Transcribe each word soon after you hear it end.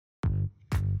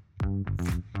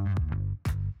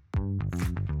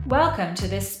Welcome to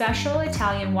this special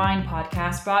Italian wine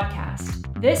podcast broadcast.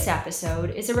 This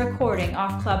episode is a recording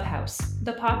off Clubhouse,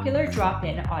 the popular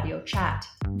drop-in audio chat.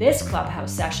 This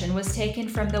Clubhouse session was taken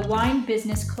from the Wine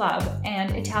Business Club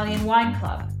and Italian Wine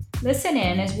Club. Listen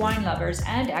in as wine lovers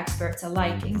and experts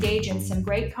alike engage in some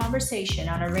great conversation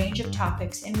on a range of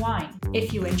topics in wine.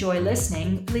 If you enjoy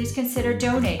listening, please consider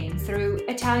donating through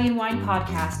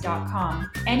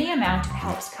ItalianWinepodcast.com. Any amount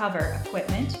helps cover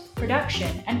equipment,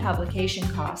 production, and publication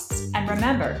costs. And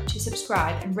remember to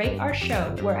subscribe and rate our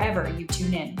show wherever you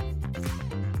tune in.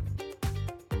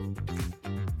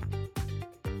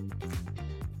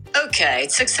 Okay,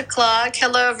 it's 6 o'clock.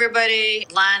 Hello, everybody.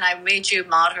 Lan, I made you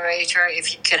moderator.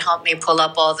 If you could help me pull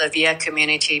up all the VIA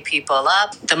community people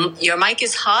up. Your mic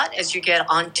is hot as you get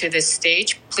onto this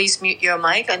stage. Please mute your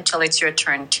mic until it's your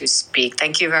turn to speak.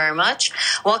 Thank you very much.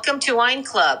 Welcome to Wine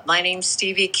Club. My name's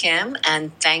Stevie Kim,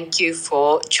 and thank you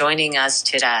for joining us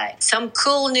today. Some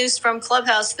cool news from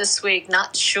Clubhouse this week.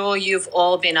 Not sure you've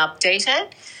all been updated.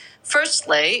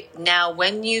 Firstly, now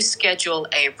when you schedule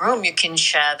a room, you can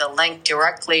share the link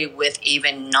directly with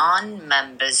even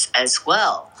non-members as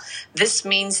well. This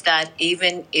means that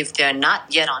even if they're not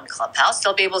yet on Clubhouse,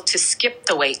 they'll be able to skip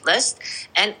the wait list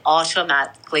and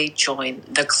automatically join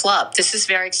the club. This is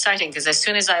very exciting because as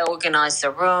soon as I organized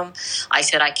the room, I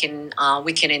said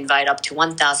we can invite up to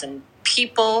 1,000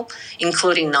 people,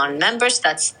 including non-members.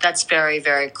 That's very,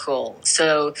 very cool.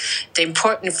 So the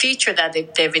important feature that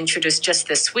they've introduced just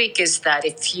this week is that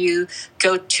if you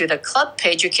go to the club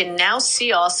page, you can now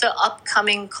see also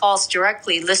upcoming calls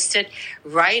directly listed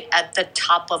right at the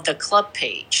top of the club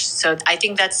page. So I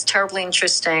think that's terribly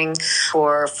interesting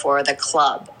for the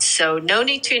club. So no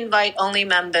need to invite only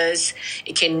members.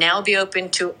 It can now be open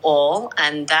to all,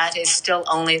 and that is still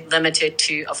only limited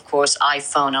to, of course,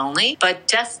 iPhone only. But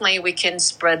definitely we can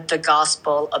spread the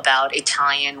gospel about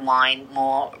Italian wine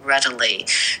more readily.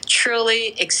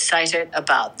 Truly excited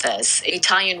about this.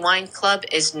 Italian Wine Club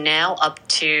is now up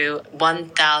to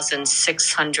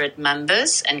 1,600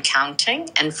 members and counting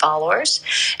and followers.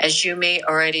 As you may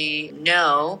already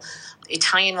know,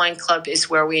 Italian Wine Club is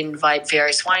where we invite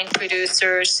various wine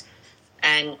producers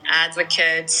and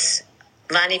advocates.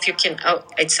 Lani, if you can,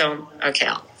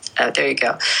 there you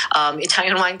go.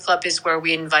 Italian Wine Club is where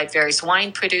we invite various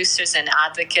wine producers and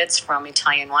advocates from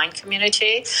Italian wine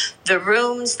community. The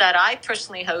rooms that I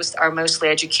personally host are mostly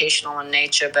educational in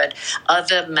nature, but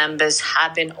other members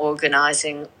have been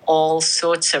organizing all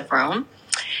sorts of rooms.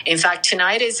 In fact,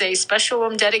 tonight is a special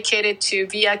room dedicated to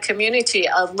VIA community,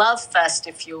 a love fest,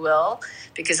 if you will,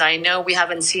 because I know we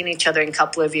haven't seen each other in a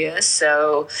couple of years.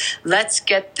 So let's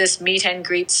get this meet and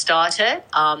greet started.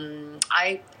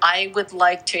 I would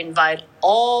like to invite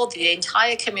the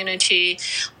entire community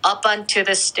up onto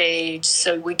the stage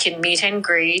so we can meet and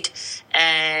greet.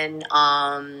 And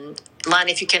Lan,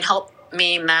 if you can help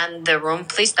me man the room,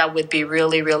 please, that would be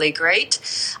really, really great.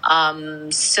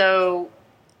 So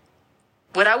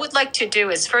what I would like to do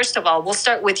is, first of all, we'll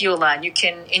start with you, Lan. You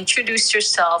can introduce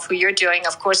yourself, who you're doing.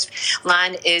 Of course,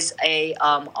 Lan is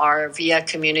our VIA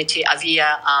community, a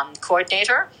VIA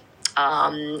coordinator.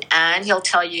 And he'll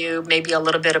tell you maybe a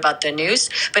little bit about the news.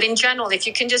 But in general, if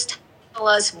you can just tell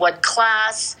us what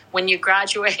class, when you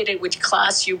graduated, which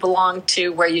class you belong to,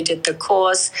 where you did the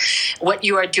course, what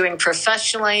you are doing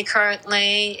professionally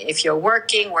currently, if you're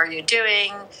working, where you're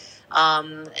doing.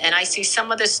 And I see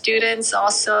some of the students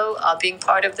also being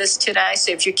part of this today.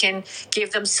 So if you can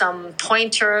give them some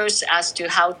pointers as to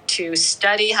how to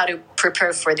study, how to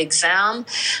prepare for the exam,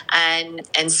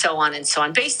 and so on and so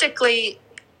on. Basically,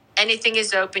 anything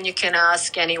is open. You can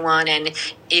ask anyone. And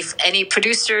if any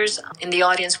producers in the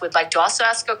audience would like to also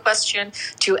ask a question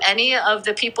to any of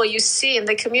the people you see in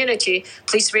the community,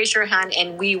 please raise your hand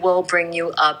and we will bring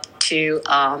you up to,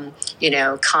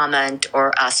 comment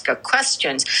or ask a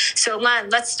question. So, Lan,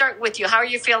 let's start with you. How are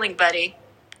you feeling, buddy?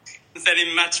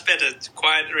 Feeling much better,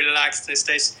 quite relaxed these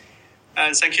days.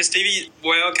 And thank you, Stevie.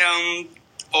 Welcome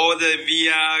all the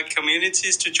VIA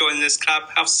communities to join this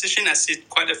Clubhouse session. I see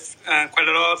quite a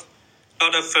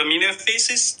lot of familiar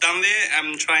faces down there.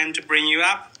 I'm trying to bring you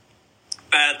up.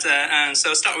 But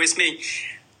so start with me.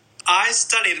 I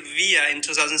studied VIA in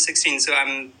 2016, so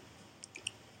I'm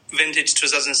vintage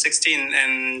 2016,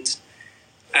 and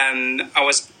I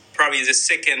was probably the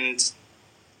second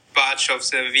batch of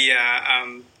the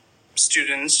VIA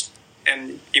students.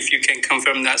 And if you can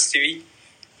confirm that, Stevie.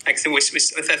 I think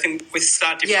we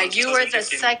started. Yeah, you were the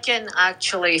second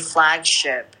actually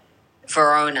flagship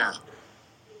Verona.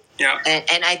 Yeah,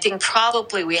 and I think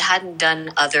probably we hadn't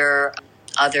done other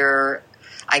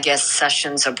I guess,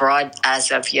 sessions abroad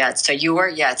as of yet. So you were,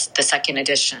 yes, the second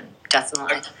edition,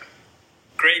 definitely.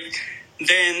 Great.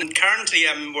 Then currently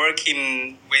I'm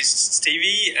working with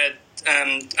Stevie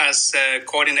as a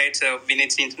coordinator of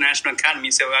Vinity International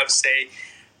Academy. So I would say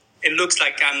it looks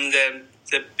like I'm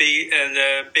the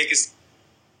biggest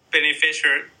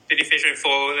beneficiary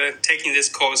for taking this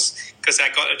course, because I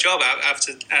got a job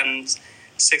after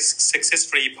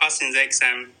successfully passing the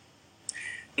exam.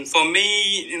 And for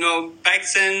me, back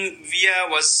then VIA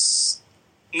was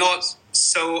not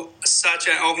such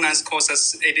an organized course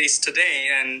as it is today,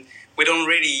 and we didn't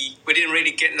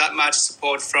really get that much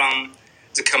support from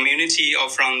the community or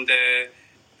from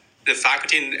the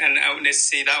faculty, and let's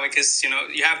say that way, because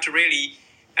you have to really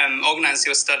organize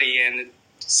your study and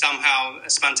somehow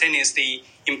spontaneously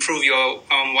improve your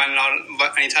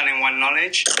Italian one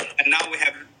knowledge. And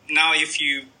now if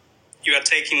you are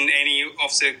taking any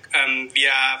of the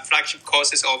VIA flagship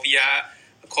courses or VIA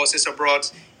courses abroad,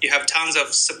 you have tons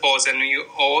of support, and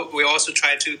we also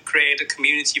try to create a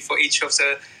community for each of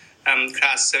the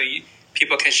class, so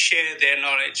people can share their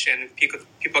knowledge, and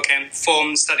people can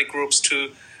form study groups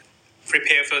to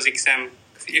prepare for the exam.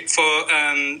 For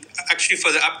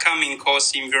the upcoming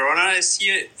course in Verona this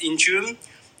year in June,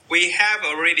 we have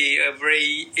already a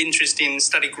very interesting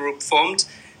study group formed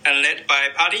and led by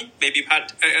Patty. Maybe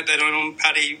Pat, I don't know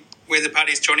Patty, whether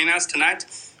Patty is joining us tonight,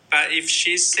 but if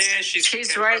she's there,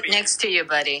 she's right next to you,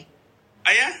 buddy.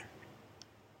 Oh yeah,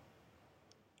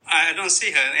 I don't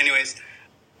see her. Anyways,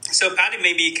 so Patty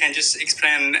maybe can just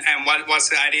explain what's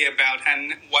the idea about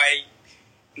and why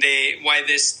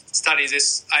this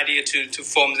idea to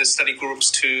form the study groups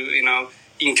to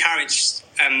encourage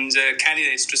the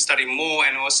candidates to study more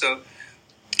and also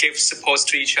give support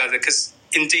to each other, because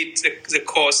indeed the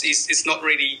course is not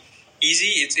really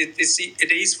easy.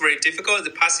 It is very difficult.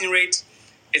 The passing rate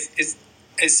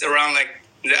is around, like,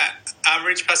 the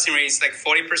average passing rate is like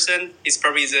 40%. It's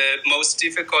probably the most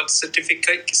difficult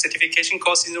certification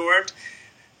course in the world.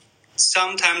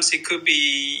 Sometimes it could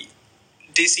be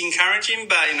disencouraging,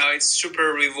 but it's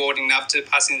super rewarding after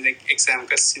passing the exam,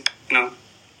 because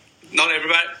not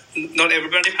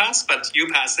everybody pass, but you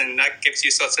pass, and that gives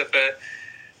you sort of a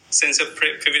sense of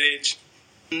privilege.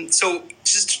 So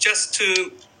just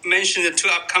to mention the two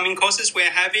upcoming courses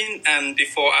we're having, and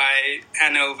before I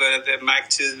hand over the mic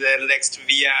to the next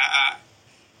VIA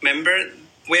member,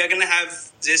 we are going to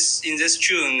have in this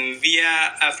June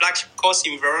VIA flagship course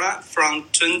in Verona from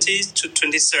 20th to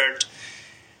 23rd.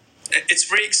 It's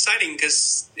very exciting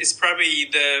because it's probably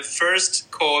the first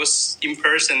course in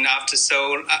person after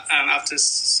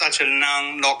such a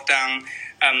long lockdown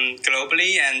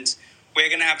globally, and we're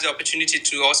going to have the opportunity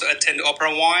to also attend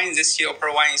Opera Wine. This year,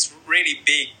 Opera Wine is really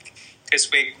big because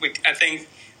I think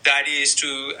the idea is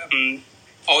to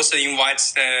also invite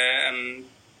the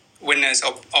winners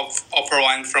of Opera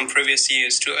Wine from previous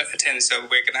years to attend. So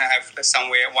we're going to have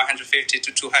somewhere 150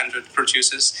 to 200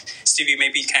 producers. Stevie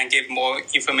maybe can give more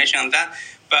information on that.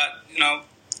 But,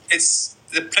 it's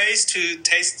the place to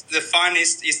taste the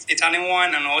finest Italian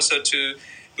wine and also to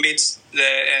meet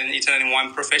the Italian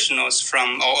wine professionals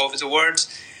from all over the world.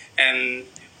 And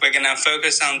we're going to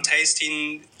focus on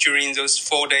tasting during those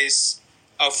 4 days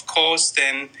of course,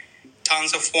 then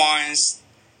tons of wines,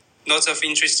 lots of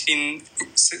interesting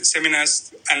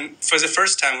seminars, and for the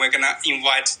first time, we're going to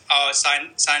invite our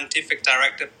scientific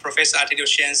director, Professor Attilio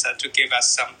Scienza, to give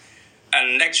us some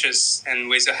lectures, and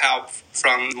with the help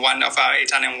from one of our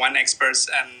Italian wine experts,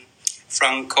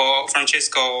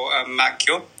 Francesco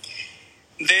Macchio.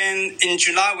 Then in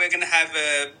July, we're going to have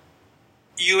a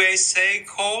USA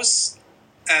course,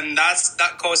 and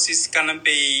that course is going to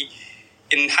be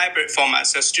in hybrid format,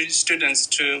 so students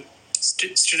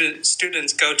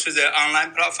go to the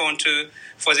online platform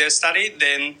for their study.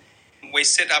 Then we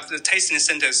set up the tasting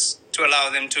centers to allow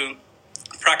them to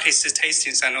practice the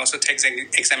tastings and also take the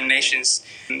examinations.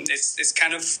 It's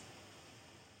kind of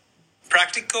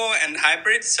practical and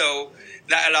hybrid, so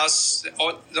that allows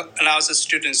the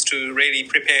students to really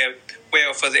prepare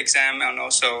well for the exam and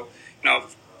also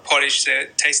polish their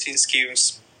tasting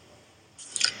skills.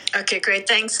 Okay, great.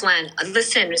 Thanks, Len.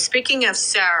 Listen, speaking of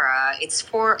Sarah,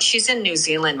 she's in New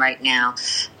Zealand right now.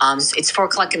 It's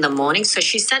 4:00 in the morning, so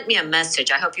she sent me a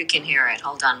message. I hope you can hear it.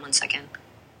 Hold on one second.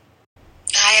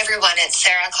 Hi, everyone. It's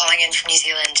Sarah calling in from New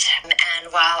Zealand.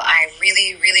 And while I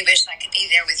really, really wish I could be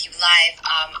there with you live,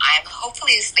 I'm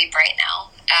hopefully asleep right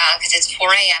now because it's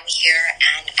 4 a.m. here,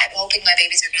 and I'm hoping my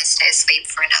babies are going to stay asleep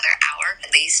for another hour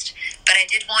at least. But I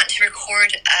did want to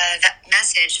record that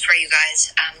message for you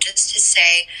guys just to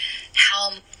say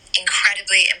how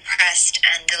incredibly impressed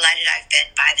and delighted I've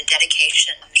been by the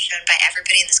dedication shown by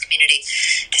everybody in this community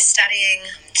to studying,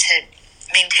 to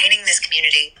maintaining this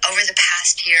community over the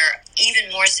past year, even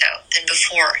more so than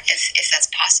before, if that's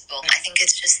possible. I think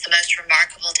it's just the most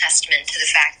remarkable testament to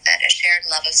the fact that a shared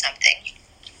love of something,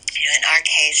 in our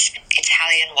case,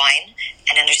 Italian wine,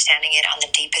 and understanding it on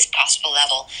the deepest possible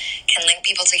level can link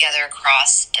people together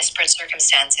across disparate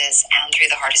circumstances and through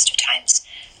the hardest of times.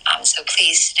 So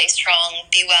please stay strong,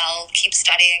 be well, keep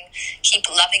studying, keep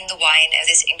loving the wine of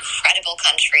this incredible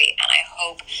country, and I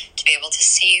hope to be able to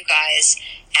see you guys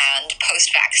and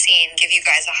post-vaccine give you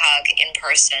guys a hug in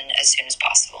person as soon as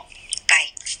possible.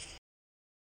 Bye.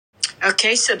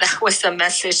 Okay, so that was a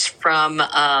message from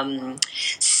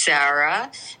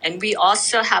Sarah. And we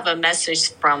also have a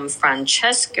message from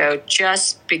Francesco,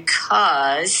 just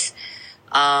because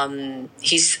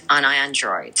he's on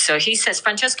Android. So he says,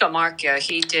 Francesco Marchio,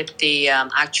 he did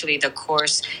actually the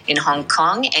course in Hong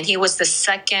Kong, and he was the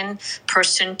second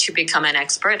person to become an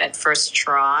expert at first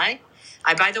try.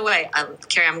 By the way,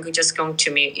 Carrie, I'm just going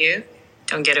to mute you.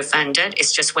 Don't get offended.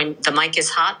 It's just when the mic is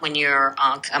hot when you're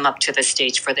come up to the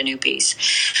stage for the newbies.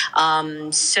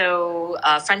 So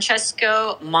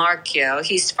Francesco Marchio,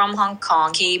 he's from Hong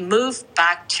Kong. He moved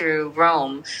back to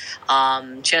Rome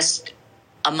just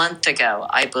a month ago,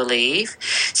 I believe.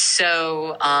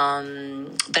 So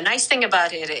the nice thing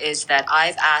about it is that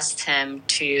I've asked him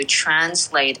to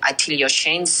translate Attilio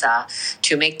Scienza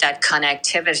to make that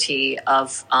connectivity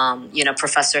of,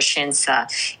 Professor Scienza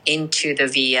into the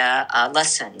VIA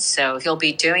lessons. So he'll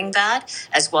be doing that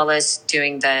as well as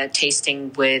doing the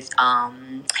tasting with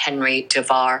Henry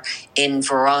Devar in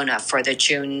Verona for the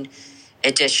June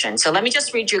edition. So let me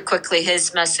just read you quickly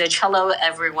his message. Hello,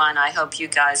 everyone. I hope you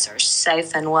guys are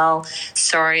safe and well.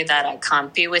 Sorry that I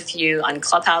can't be with you on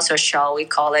Clubhouse, or shall we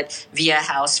call it Via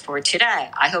House for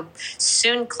today. I hope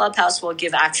soon Clubhouse will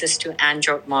give access to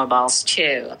Android mobiles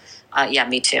too. Yeah,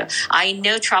 me too. I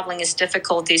know traveling is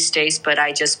difficult these days, but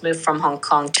I just moved from Hong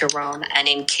Kong to Rome. And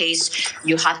in case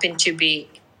you happen to be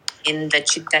in the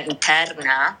Città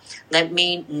Interna, let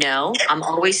me know. I'm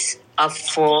always up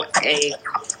for a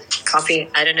coffee.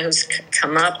 I don't know who's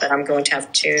come up, but I'm going to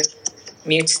have to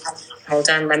mute. Hold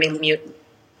on. Let me mute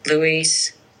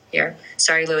Luis here.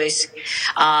 Sorry, Luis.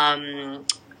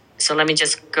 So let me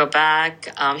just go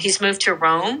back. He's moved to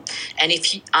Rome, and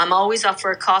I'm always up for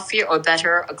a coffee, or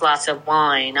better, a glass of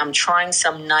wine. I'm trying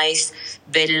some nice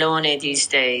Bellone these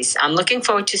days. I'm looking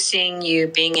forward to seeing you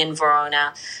being in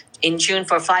Verona in June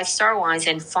for 5-star wines,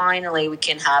 and finally we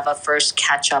can have a first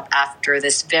catch up after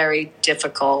this very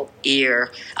difficult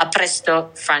year. A presto,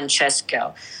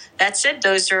 Francesco. That's it.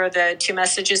 Those are the two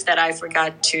messages that I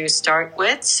forgot to start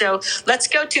with. So let's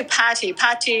go to Patty.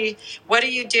 Patty, what are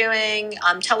you doing?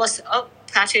 Tell us. Oh,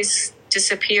 Patty's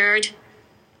disappeared.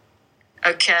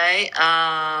 Okay.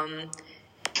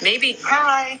 Maybe.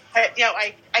 Hi.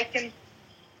 I can.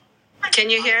 Can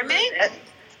you hear me? Yes,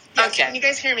 okay. Can you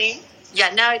guys hear me?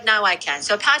 Yeah, now I can.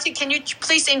 So, Patty, can you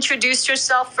please introduce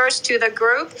yourself first to the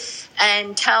group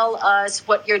and tell us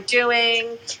what you're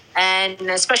doing, and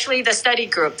especially the study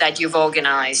group that you've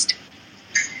organized?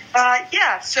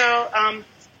 So my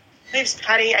name's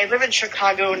Patty. I live in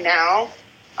Chicago now.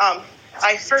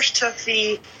 I first took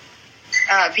the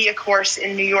VIA course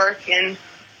in New York in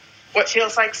what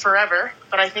feels like forever,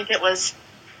 but I think it was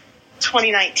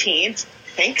 2019, I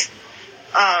think.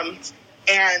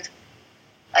 And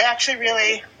I actually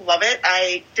really love it.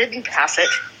 I didn't pass it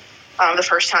the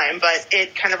first time, but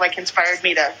it kind of inspired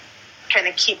me to kind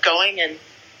of keep going. And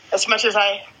as much as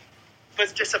I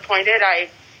was disappointed, I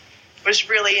was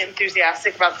really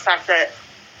enthusiastic about the fact that,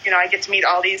 I get to meet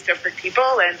all these different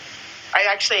people. And I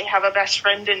actually have a best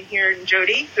friend in here,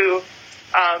 Jody, who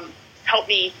helped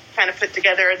me kind of put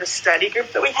together the study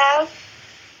group that we have.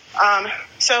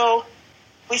 So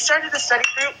we started the study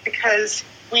group because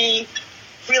we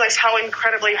realize how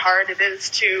incredibly hard it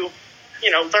is to,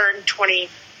 learn 20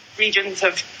 regions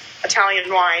of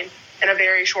Italian wine in a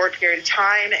very short period of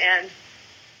time. And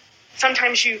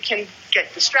sometimes you can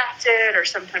get distracted, or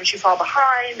sometimes you fall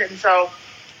behind. And so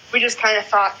we just kind of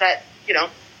thought that,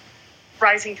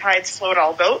 rising tides float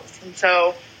all boats. And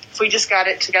so if we just got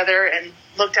it together and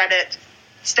looked at it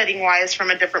studying wise from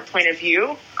a different point of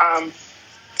view,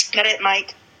 that it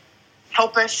might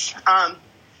help us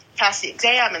pass the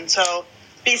exam. And so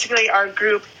basically our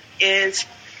group is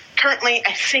currently,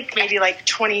 I think, maybe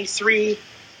 23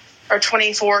 or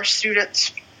 24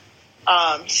 students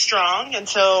strong. And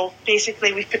so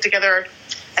basically we put together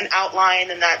an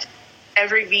outline, and that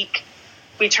every week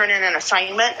we turn in an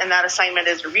assignment, and that assignment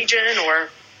is a region or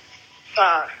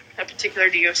a particular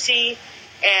DOC.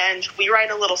 and we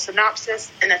write a little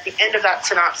synopsis, and at the end of that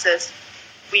synopsis,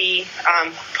 we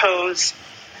pose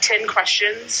 10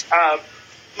 questions,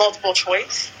 multiple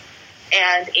choice,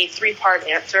 and a 3-part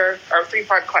answer or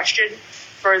 3-part question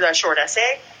for the short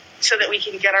essay, so that we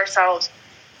can get ourselves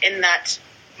in that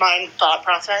mind thought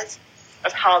process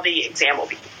of how the exam will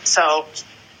be. So,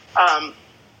 and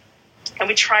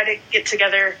we try to get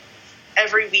together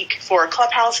every week for a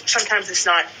Clubhouse. Sometimes it's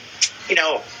not,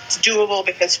 doable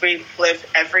because we live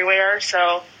everywhere.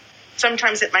 So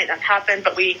sometimes it might not happen,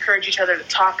 but we encourage each other to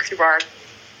talk through our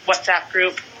WhatsApp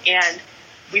group. And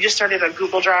we just started a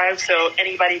Google Drive, so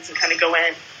anybody can kind of go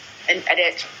in and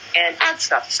edit and add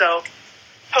stuff. So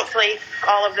hopefully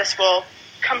all of this will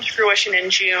come to fruition in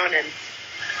June,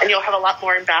 and you'll have a lot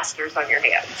more ambassadors on your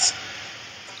hands.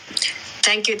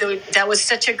 Thank you. That was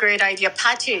such a great idea.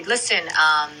 Patty, listen,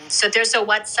 so there's a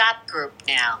WhatsApp group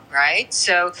now, right?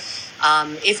 So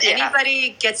if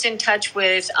anybody gets in touch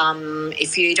with,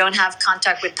 if you don't have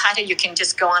contact with Patty, you can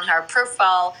just go on her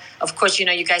profile. Of course,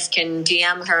 you guys can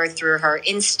DM her through her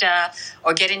Insta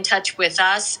or get in touch with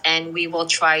us, and we will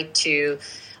try to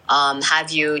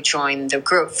have you join the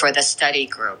group for the study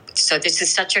group. So this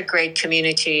is such a great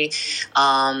community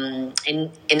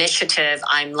initiative.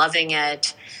 I'm loving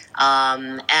it.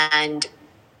 And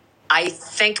I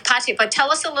think, Patty, but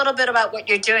tell us a little bit about what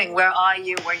you're doing. Where are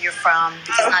you? Where you're from?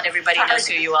 Because not everybody knows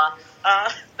who you are.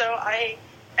 So I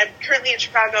am currently in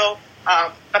Chicago,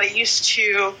 but I used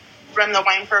to run the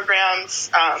wine programs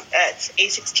at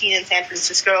A16 in San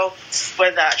Francisco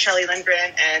with Shelley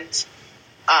Lindgren and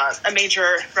a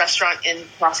major restaurant in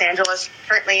Los Angeles.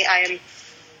 Currently, I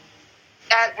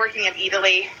am working at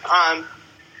Italy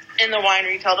in the wine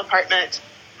retail department,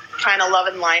 kind of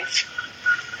loving life,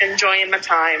 enjoying my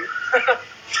time,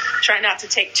 trying not to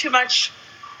take too much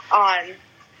on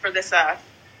for this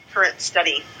current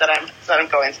study that I'm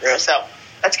going through. So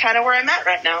that's kind of where I'm at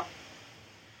right now.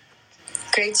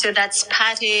 Great. So that's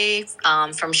Patty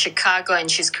from Chicago, and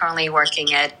she's currently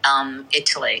working at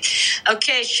Italy.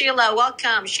 Okay, Sheila,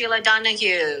 welcome. Sheila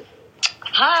Donahue.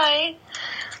 Hi.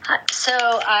 So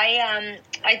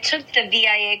I took the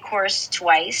VIA course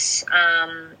twice.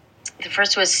 The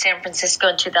first was San Francisco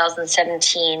in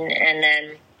 2017, and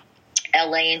then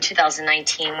LA in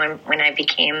 2019 when I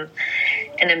became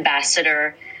an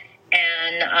ambassador.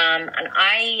 And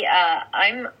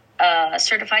I'm a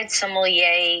certified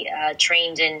sommelier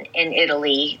trained in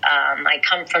Italy. I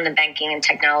come from the banking and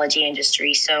technology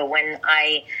industry. So when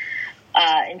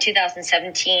in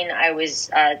 2017, I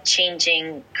was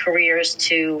changing careers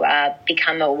to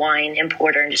become a wine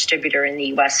importer and distributor in the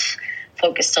U.S.,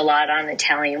 focused a lot on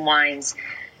Italian wines.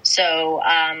 So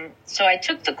I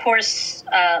took the course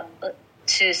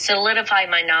to solidify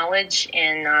my knowledge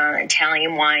in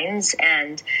Italian wines,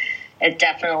 and it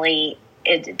definitely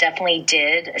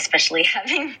did, especially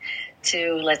having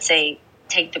to, let's say,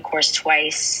 take the course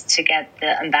twice to get the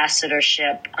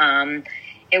ambassadorship.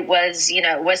 It was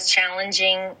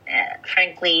challenging.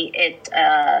 Frankly,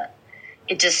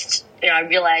 it just, I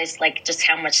realized just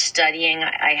how much studying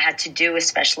I had to do,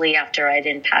 especially after I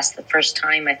didn't pass the first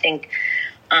time. I think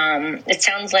it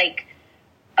sounds like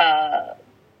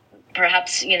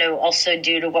perhaps, also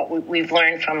due to what we've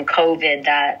learned from COVID,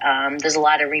 that there's a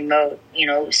lot of remote,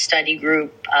 study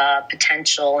group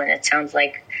potential. And it sounds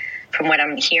like, from what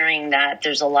I'm hearing, that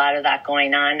there's a lot of that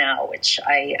going on now, which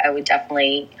I would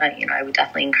definitely,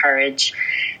 encourage.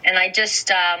 And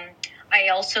I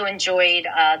also enjoyed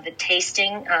the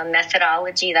tasting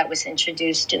methodology that was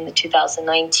introduced in the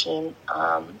 2019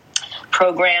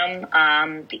 program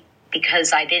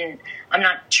because I'm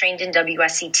not trained in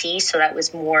WSET, so that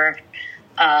was more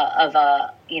of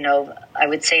a, I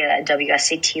would say a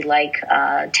WSET-like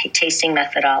tasting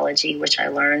methodology, which I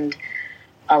learned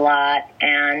a lot,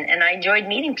 and I enjoyed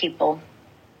meeting people.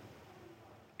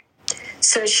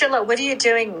 So, Sheila, what are you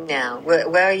doing now?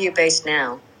 Where are you based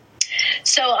now?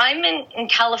 So I'm in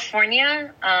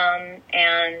California, and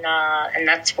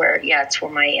that's where, it's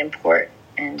where my import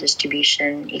and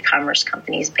distribution e-commerce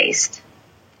company is based.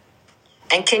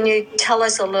 And can you tell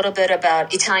us a little bit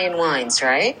about Italian wines,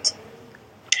 right?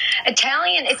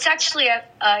 Italian, it's actually,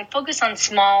 I focus on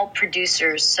small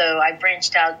producers, so I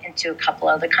branched out into a couple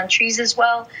other countries as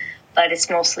well, but it's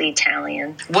mostly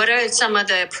Italian. What are some of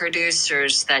the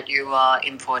producers that you are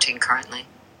importing currently?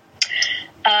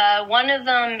 One of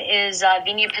them is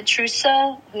Vigna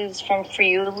Petrusa, who's from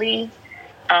Friuli.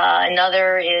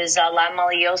 Another is La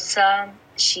Maliosa.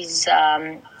 She's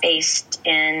based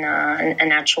in a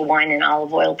natural wine and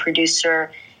olive oil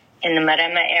producer in the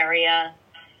Maremma area.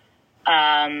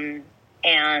 And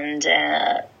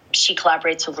she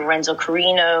collaborates with Lorenzo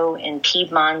Carino in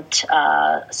Piedmont,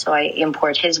 so I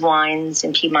import his wines.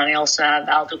 In Piedmont, I also have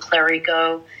Aldo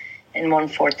Clerico and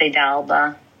Monforte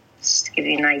d'Alba, just to give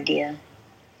you an idea.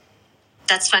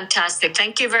 That's fantastic.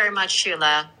 Thank you very much,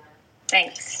 Sheila.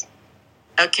 Thanks.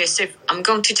 Okay, so I'm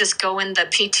going to just go in the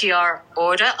PTR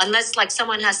order. Unless like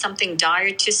someone has something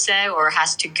dire to say or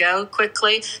has to go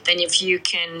quickly, then if you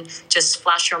can just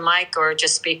flash your mic or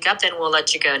just speak up, then we'll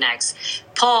let you go next.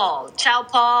 Paul. Ciao,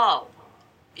 Paul.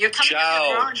 You're coming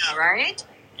to Verona, right?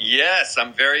 Yes,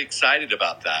 I'm very excited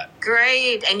about that.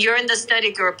 Great. And you're in the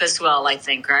study group as well, I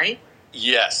think, right?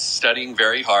 Yes, studying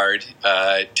very hard.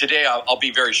 Today I'll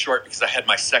be very short because I had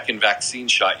my second vaccine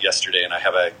shot yesterday and I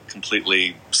have a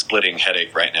completely splitting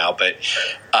headache right now. But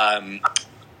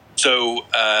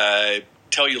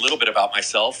tell you a little bit about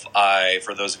myself.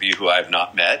 For those of you who I've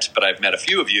not met, but I've met a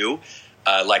few of you.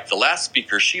 Like the last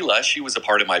speaker, Sheila, she was a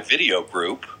part of my video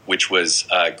group, which was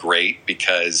great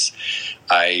because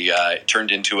I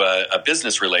turned into a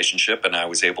business relationship and I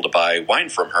was able to buy wine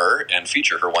from her and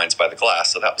feature her wines by the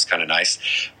glass. So that was kind of nice.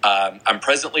 I'm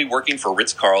presently working for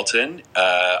Ritz-Carlton.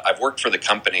 I've worked for the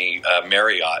company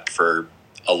Marriott for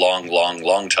a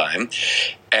long time.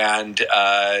 And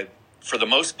for the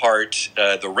most part,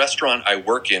 the restaurant I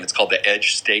work in, it's called the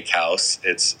Edge Steakhouse.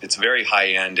 It's very high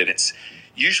end and it's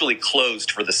usually closed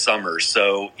for the summer.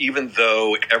 So even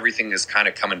though everything is kind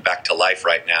of coming back to life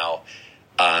right now,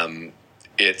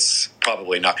 it's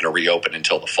probably not going to reopen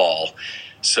until the fall.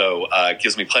 So it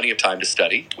gives me plenty of time to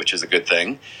study, which is a good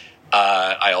thing.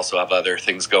 I also have other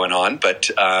things going on,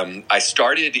 but I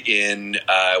started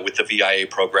with the VIA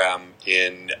program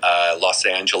in Los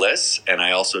Angeles, and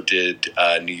I also did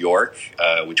New York,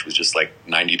 which was just like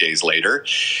 90 days later.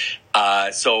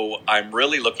 So I'm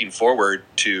really looking forward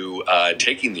to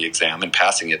taking the exam and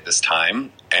passing it this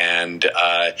time. And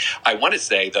I want to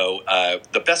say, though,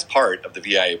 the best part of the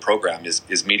VIA program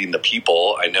is meeting the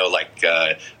people. I know, like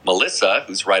Melissa,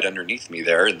 who's right underneath me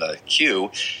there in the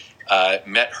queue,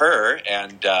 met her,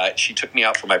 and she took me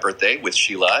out for my birthday with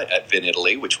Sheila at Vin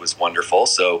Italy, which was wonderful.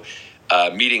 So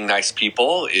meeting nice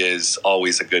people is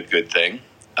always a good thing.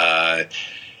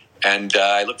 And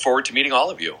I look forward to meeting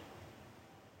all of you.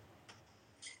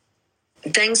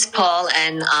 Thanks, Paul.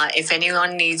 And if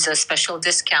anyone needs a special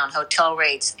discount, hotel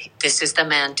rates, this is the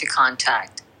man to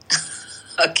contact.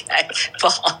 Okay,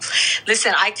 Paul.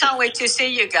 Listen, I can't wait to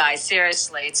see you guys.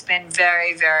 Seriously, it's been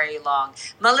very, very long.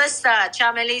 Melissa,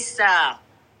 ciao, Melissa.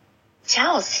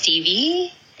 Ciao,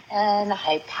 Stevie. And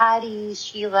hi, Patty,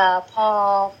 Sheila,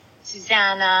 Paul,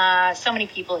 Susanna, so many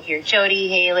people here. Jody,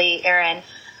 Haley, Aaron.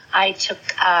 I took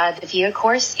the VIA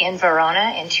course in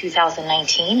Verona in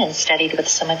 2019 and studied with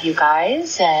some of you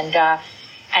guys and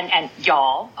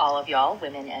y'all, all of y'all,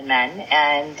 women and men,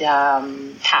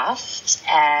 and passed.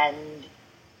 And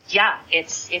yeah,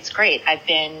 it's great. I'm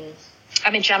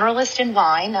a generalist in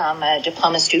wine. I'm a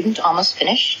diploma student, almost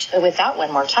finished with that,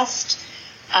 one more test.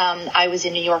 I was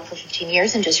in New York for 15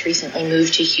 years and just recently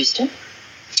moved to Houston,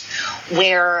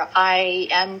 where I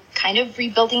am kind of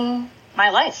rebuilding my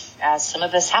life, as some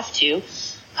of us have to.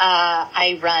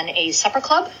 I run a supper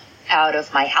club out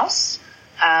of my house,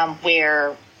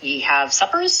 where we have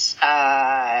suppers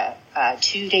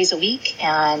 2 days a week,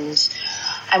 and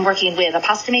I'm working with a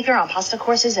pasta maker on pasta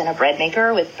courses and a bread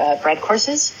maker with bread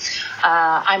courses.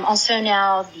 I'm also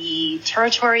now the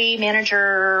territory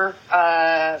manager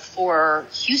for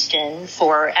Houston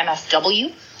for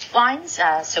MFW wines.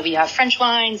 So we have French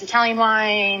wines, Italian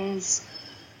wines,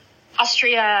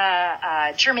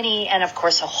 Austria, Germany, and of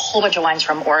course a whole bunch of wines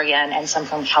from Oregon and some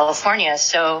from California.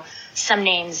 So some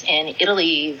names in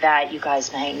Italy that you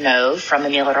guys might know from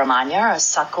Emilia-Romagna are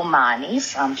Sacomani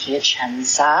from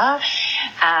Piacenza,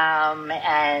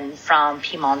 and from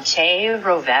Piemonte,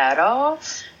 Rovero.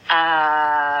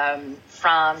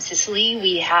 From Sicily,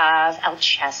 we have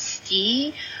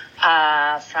Alcesti.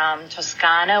 From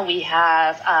Toscana, we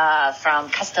have from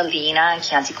Castellina and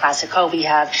Chianti Classico, we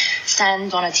have San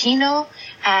Donatino,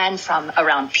 and from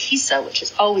around Pisa, which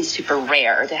is always super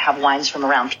rare to have wines from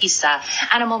around Pisa,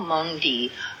 Animo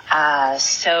Mondi.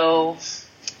 So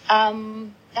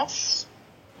that's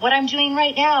what I'm doing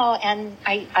right now, and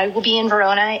I will be in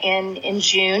Verona in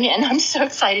June, and I'm so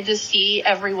excited to see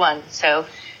everyone. So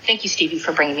thank you, Stevie,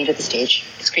 for bringing me to the stage.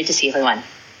 It's great to see everyone.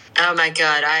 Oh my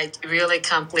God, I really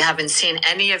can't believe I haven't seen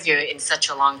any of you in such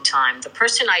a long time. The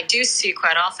person I do see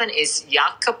quite often is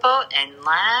Jacopo and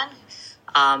Lan,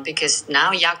 because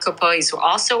now Jacopo is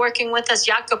also working with us.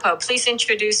 Jacopo, please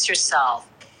introduce yourself.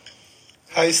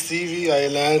 Hi, Stevie, hi,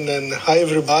 Lan, and hi,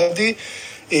 everybody.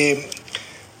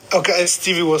 Okay, as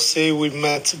Stevie was saying, we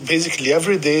met basically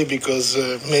every day because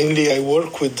mainly I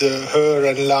work with her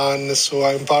and Lan, so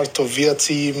I'm part of Via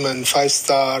Team and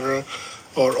 5-Star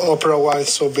or Opera Wine.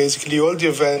 So basically all the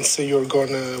events we're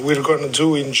gonna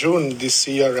do in June this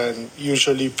year and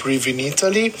usually Priv in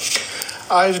Italy.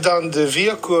 I've done the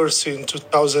Via course in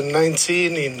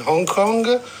 2019 in Hong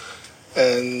Kong,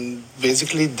 and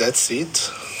basically that's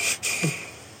it.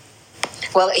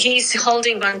 Well, he's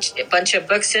holding a bunch of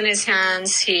books in his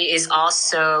hands. He is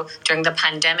also, during the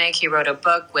pandemic, he wrote a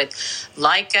book with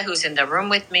Laika, who's in the room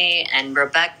with me, and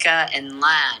Rebecca and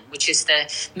Lan, which is the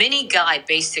mini guide,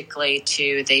 basically,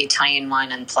 to the Italian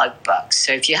Wine Unplugged book.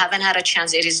 So if you haven't had a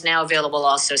chance, it is now available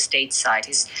also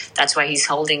stateside. That's why he's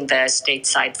holding the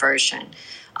stateside version.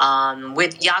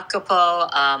 With Jacopo,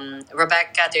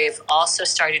 Rebecca, they've also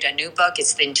started a new book.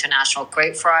 It's the International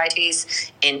Grape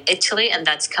Varieties in Italy, and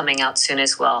that's coming out soon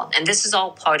as well. And this is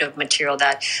all part of material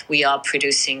that we are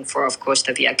producing for, of course,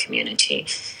 the VIA community.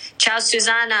 Ciao,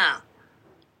 Susanna.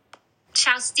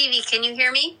 Ciao, Stevie. Can you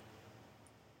hear me?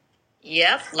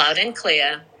 Yep, loud and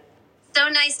clear. So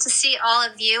nice to see all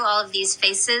of you, all of these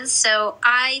faces. So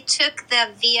I took the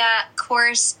VIA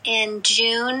course in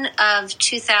June of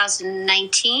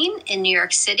 2019 in New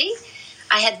York City.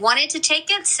 I had wanted to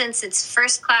take it since it's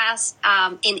first class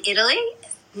in Italy,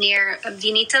 near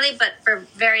Vinitaly, but for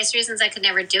various reasons I could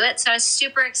never do it. So I was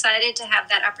super excited to have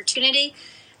that opportunity.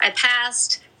 I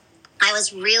passed. I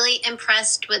was really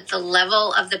impressed with the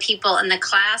level of the people in the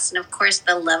class and, of course,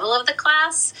 the level of the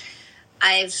class.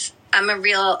 I'm a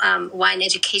real wine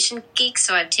education geek,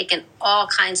 so I've taken all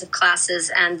kinds of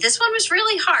classes, and this one was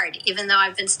really hard, even though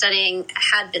had been studying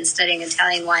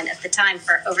Italian wine at the time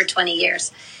for over 20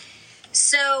 years.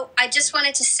 So I just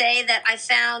wanted to say that I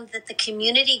found that the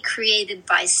community created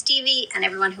by Stevie and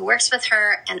everyone who works with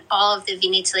her and all of the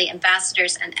Vinitaly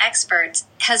ambassadors and experts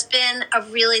has been a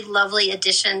really lovely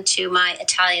addition to my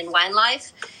Italian wine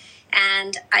life.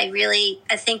 And I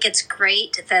think it's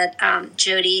great that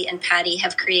Jody and Patty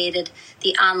have created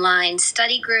the online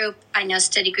study group. I know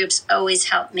study groups always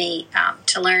help me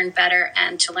to learn better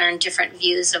and to learn different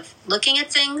views of looking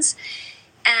at things.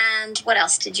 And what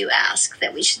else did you ask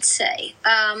that we should say?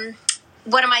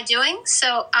 What am I doing?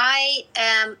 So I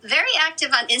am very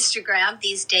active on Instagram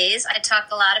these days. I talk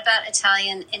a lot about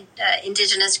Italian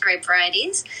indigenous grape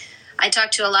varieties. I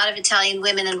talk to a lot of Italian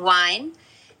women in wine.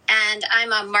 And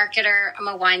I'm a marketer, I'm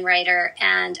a wine writer,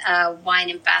 and a wine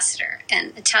ambassador.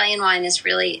 And Italian wine is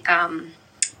really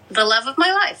the love of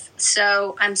my life.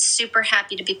 So I'm super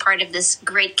happy to be part of this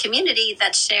great community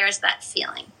that shares that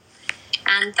feeling.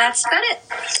 And that's about it.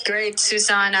 Great,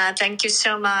 Susanna. Thank you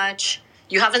so much.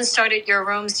 You haven't started your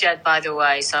rooms yet, by the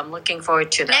way, so I'm looking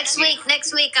forward to that. Next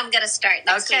week, I'm going to start.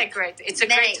 Okay, great. It's a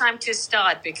great time to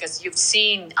start because you've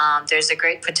seen there's a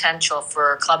great potential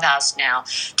for Clubhouse now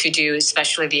to do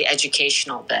especially the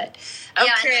educational bit.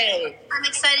 Okay. Yeah, I'm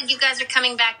excited you guys are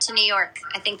coming back to New York.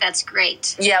 I think that's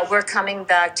great. Yeah, we're coming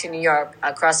back to New York,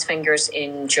 cross fingers,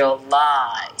 in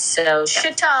July. So,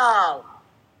 Shital,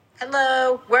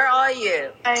 hello, where are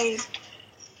you?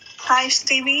 Hi,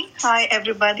 Stevie. Hi,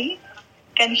 everybody.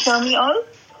 Can you hear me all?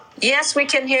 Yes, we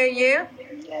can hear you.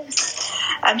 Yes.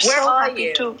 I'm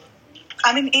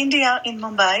I'm in India, in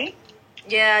Mumbai.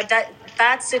 Yeah,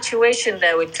 that situation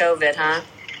there with COVID, huh?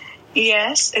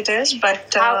 Yes, it is.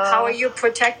 But how are you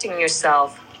protecting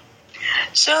yourself?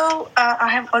 So I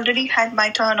have already had my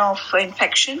turn of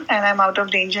infection and I'm out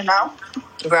of danger now.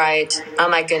 Right. Oh,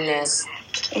 my goodness.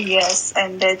 Yes,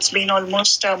 and it's been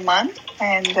almost a month,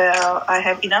 and I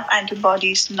have enough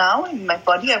antibodies now in my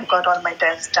body. I've got all my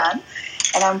tests done,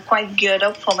 and I'm quite geared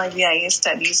up for my VIA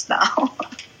studies now.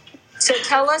 So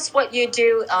tell us what you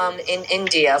do in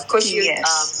India. Of course, you...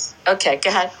 Yes. Okay, go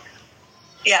ahead.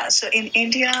 Yeah, so in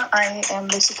India, I am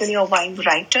basically a wine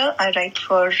writer. I write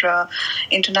for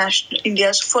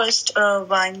India's first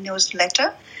wine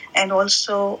newsletter, and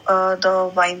also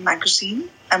the wine magazine,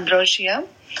 Ambrosia.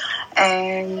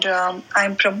 And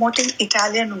I'm promoting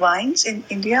Italian wines in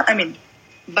India. I mean,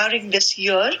 barring this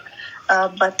year,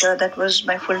 but that was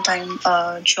my full-time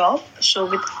job. So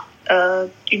with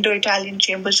Indo-Italian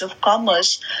Chambers of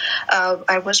Commerce,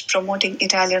 I was promoting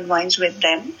Italian wines with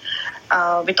them.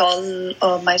 With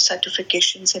all my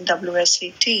certifications in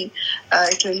WSET,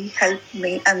 it really helped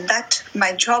me. And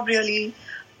my job really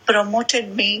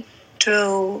promoted me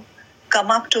to come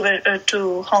up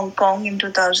to Hong Kong in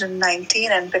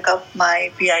 2019 and pick up my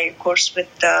VIA course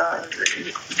with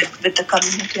the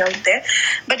community out there.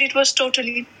 But it was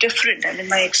totally different. I mean,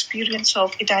 my experience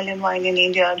of Italian wine in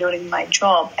India during my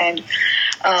job and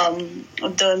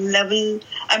the level,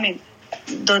 I mean,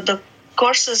 the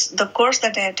course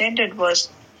that I attended was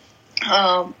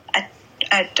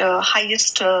at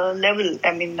highest level.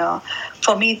 I mean,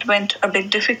 for me, it went a bit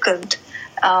difficult.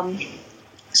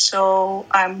 So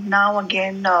I'm now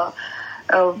again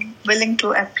willing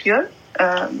to appear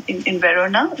in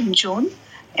Verona in June.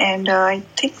 And I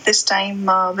think this time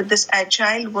with this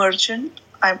agile version,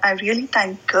 I really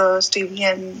thank Stevie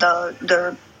and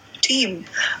the team,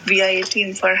 VIA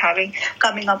team, for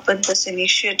coming up with this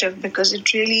initiative, because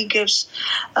it really gives,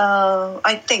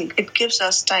 I think it gives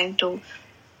us time to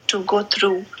go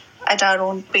through at our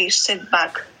own pace, sit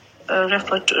back,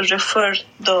 refer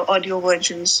the audio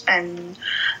versions and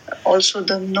also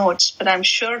the notes. But I'm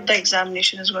sure the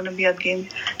examination is going to be again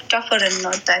tougher and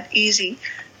not that easy.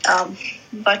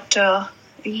 But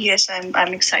yes,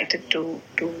 I'm excited to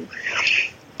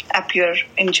appear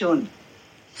in June.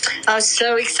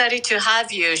 So excited to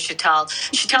have you, Sheetal.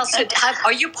 Sheetal, so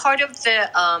are you part of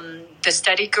the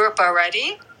study group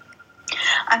already?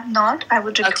 I'm not. I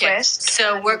would request. Okay.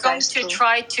 So we're going to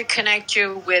try to connect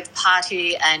you with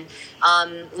Patty and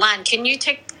Lan. Can you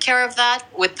take care of that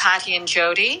with Patty and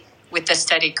Jody with the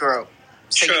study group,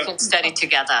 so sure. You can study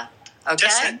together? Okay.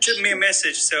 Just send me a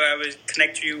message so I will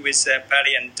connect you with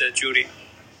Patty and Judy.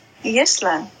 Yes,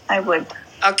 Lan, I would.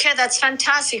 Okay, that's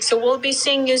fantastic. So we'll be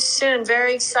seeing you soon.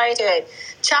 Very excited.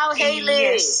 Ciao, Haley.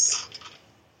 Yes.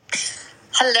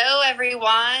 Hello,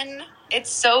 everyone. It's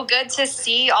so good to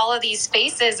see all of these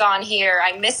faces on here.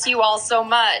 I miss you all so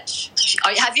much.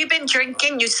 Have you been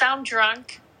drinking? You sound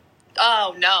drunk.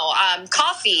 Oh, no.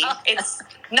 Coffee. It's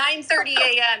 9:30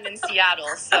 a.m. in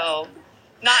Seattle, so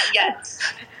not yet.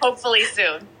 Hopefully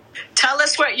soon. Tell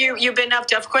us what you've been up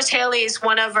to. Of course, Haley is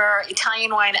one of our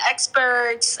Italian wine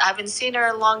experts. I haven't seen her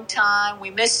in a long time.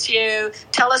 We miss you.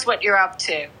 Tell us what you're up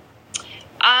to.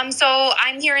 So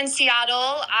I'm here in Seattle.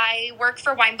 I work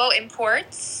for Winebow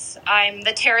Imports. I'm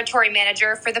the territory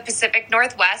manager for the Pacific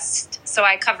Northwest. So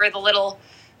I cover the little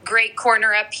great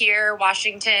corner up here,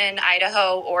 Washington,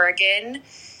 Idaho, Oregon.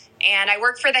 And I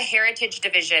work for the Heritage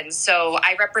Division. So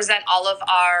I represent all of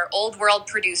our old world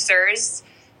producers,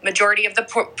 majority of the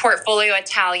portfolio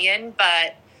Italian,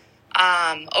 but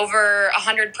over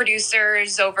 100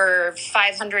 producers, over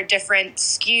 500 different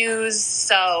SKUs.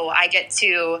 So I get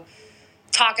to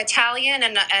talk Italian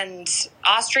and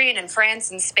Austrian and France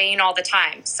and Spain all the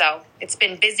time. So it's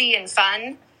been busy and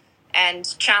fun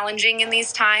and challenging in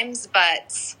these times,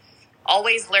 but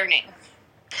always learning.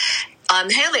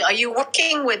 Haley, are you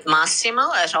working with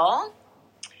Massimo at all?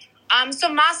 So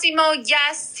Massimo,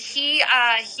 yes, he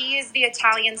is the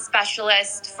Italian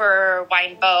specialist for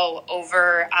Winebow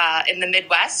over in the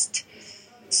Midwest.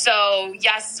 So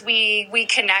yes, we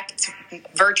connect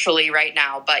virtually right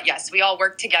now, but yes, we all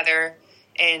work together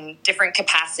in different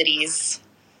capacities.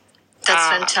 That's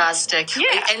fantastic.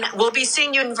 Yeah. And we'll be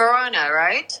seeing you in Verona,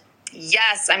 right?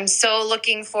 Yes, I'm so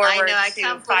looking forward to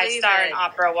 5-star and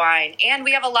Opera Wine. And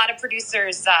we have a lot of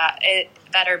producers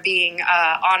that are being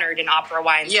honored in Opera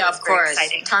Wine. Yeah, so of course.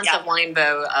 Exciting. Tons of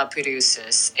Winebow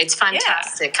producers. It's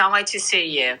fantastic. Can't wait to see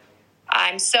you.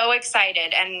 I'm so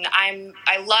excited. And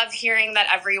I love hearing that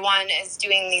everyone is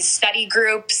doing these study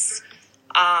groups.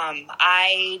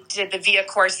 I did the VIA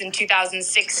course in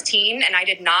 2016, and I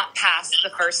did not pass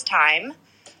the first time.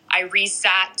 I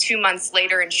resat 2 months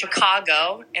later in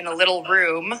Chicago in a little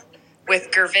room with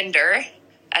Gurvinder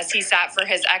as he sat for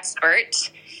his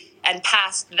expert and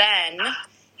passed then.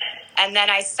 And then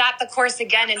I sat the course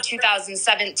again in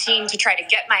 2017 to try to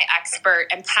get my expert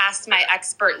and passed my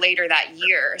expert later that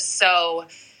year. So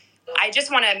I just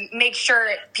want to make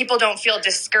sure people don't feel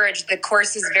discouraged. The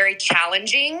course is very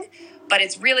challenging, but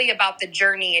it's really about the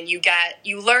journey, and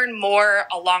you learn more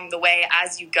along the way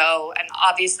as you go. And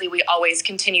obviously we always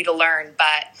continue to learn,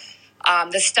 but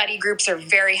the study groups are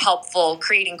very helpful,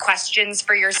 creating questions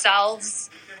for yourselves.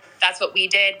 That's what we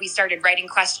did. We started writing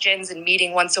questions and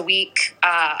meeting once a week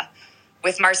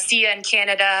with Marcia in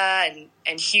Canada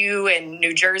and Hugh in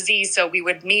New Jersey. So we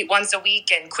would meet once a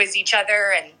week and quiz each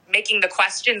other, and making the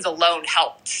questions alone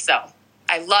helped. So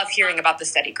I love hearing about the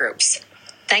study groups.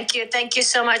 Thank you. Thank you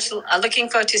so much. Looking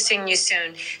forward to seeing you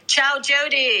soon. Ciao,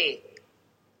 Jody.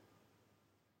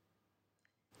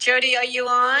 Jody, are you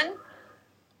on?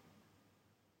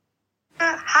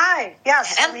 Hi.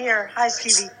 Yes, I'm here. Hi,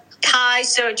 Stevie. Hi.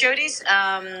 So Jody's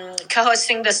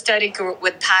co-hosting the study group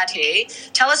with Patty.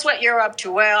 Tell us what you're up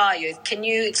to. Where are you? Can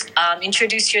you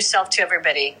introduce yourself to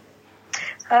everybody?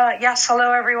 Yes.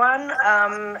 Hello, everyone.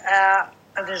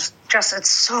 It's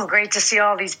so great to see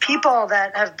all these people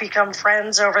that have become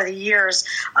friends over the years.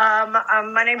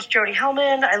 My name's Jody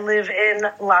Hellman. I live in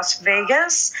Las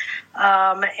Vegas,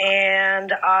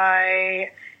 and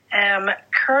I am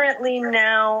currently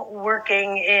now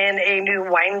working in a new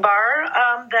wine bar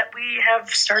that we have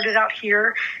started out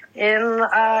here in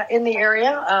the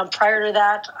area. Prior to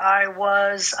that, I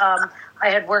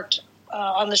had worked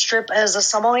on the Strip as a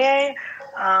sommelier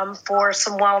for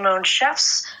some well-known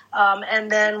chefs, and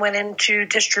then went into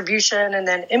distribution and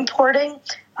then importing.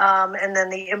 And then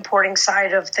the importing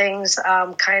side of things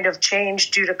kind of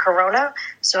changed due to Corona.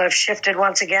 So I've shifted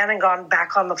once again and gone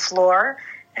back on the floor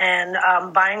and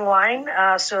buying wine.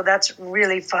 So that's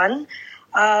really fun.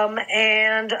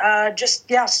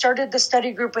 Started the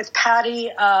study group with Patty.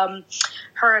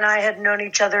 Her and I had known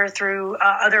each other through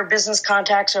other business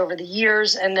contacts over the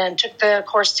years, and then took the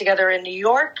course together in New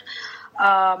York.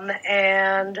 Found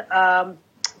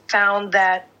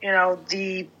that,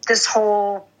 this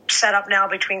whole setup now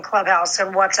between Clubhouse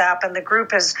and WhatsApp and the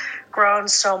group has grown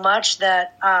so much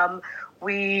that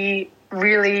we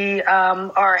really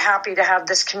are happy to have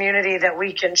this community that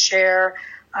we can share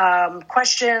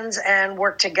questions and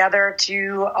work together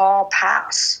to all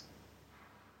pass.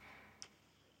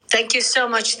 Thank you so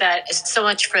much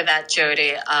for that,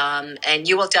 Jody. And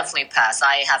you will definitely pass.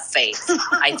 I have faith.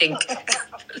 I think.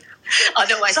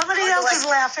 Otherwise, somebody else is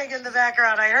laughing in the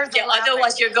background. I heard them laughing.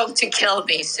 Otherwise, you're going to kill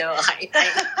me. So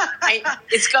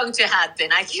it's going to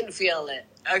happen. I can feel it.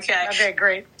 Okay. Okay,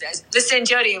 great. Listen,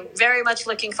 Jody, very much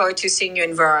looking forward to seeing you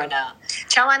in Verona.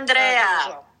 Ciao,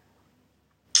 Andrea.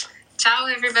 Ciao,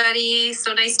 everybody.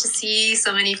 So nice to see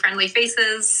so many friendly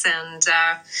faces. And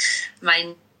I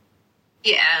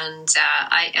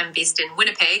am based in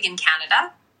Winnipeg in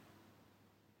Canada.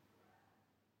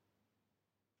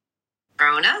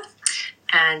 Verona,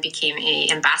 and became an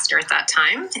ambassador at that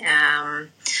time.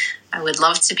 I would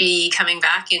love to be coming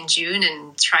back in June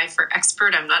and try for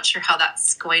expert. I'm not sure how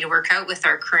that's going to work out with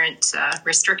our current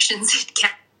restrictions.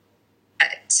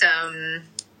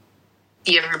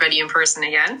 See everybody in person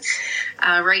again.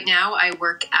 Right now, I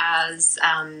work as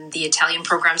the Italian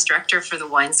Programs Director for the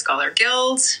Wine Scholar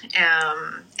Guild,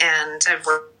 and I've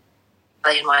worked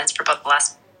Italian wines for about the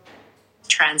last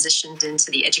transitioned into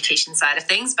the education side of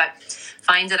things, but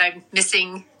find that I'm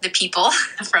missing the people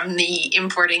from the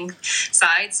importing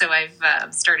side. So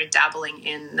I've started dabbling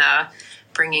in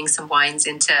bringing some wines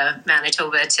into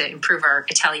Manitoba to improve our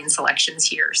Italian selections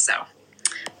here. So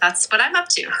that's what I'm up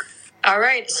to. All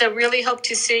right. So really hope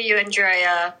to see you,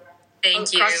 Andrea.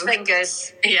 Thank you. Cross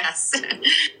fingers. Yes.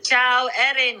 Ciao,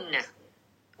 Erin.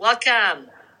 Welcome.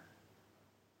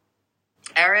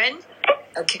 Erin?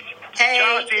 Okay. Hey.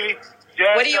 Ciao, Stevie.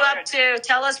 Yes, what are you up to?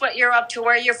 Tell us what you're up to,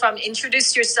 where you're from.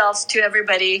 Introduce yourselves to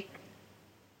everybody.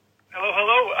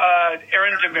 Hello.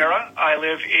 Aaron DeMera. I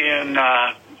live in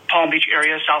Palm Beach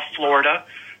area, South Florida.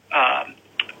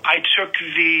 I took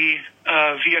the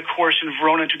VIA course in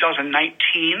Verona in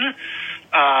 2019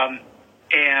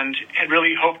 and had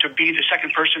really hoped to be the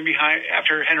second person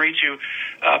after Henry to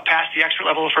pass the expert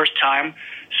level the first time.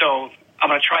 So I'm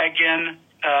going to try again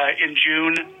in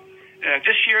June.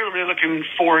 This year, really looking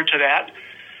forward to that.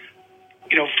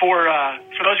 For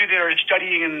those of you that are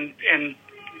studying and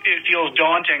it feels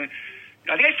daunting,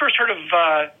 I think I first heard of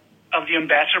the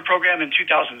ambassador program in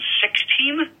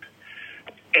 2016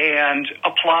 and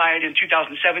applied in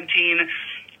 2017.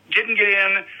 Didn't get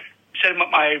in. Said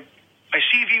my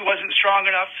CV wasn't strong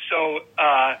enough, so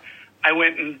I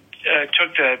went and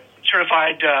took the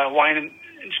certified wine and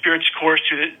spirits course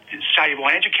through the Society of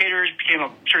Wine Educators. Became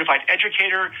a certified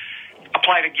educator.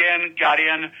 Applied again, got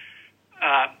in,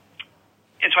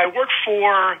 and so I work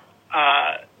for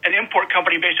an import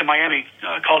company based in Miami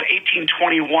called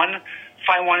 1821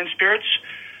 Fine Wine and Spirits.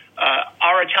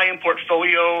 Our Italian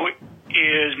portfolio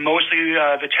is mostly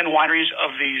the 10 wineries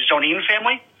of the Zonin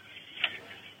family,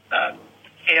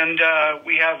 and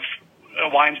we have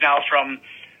wines now from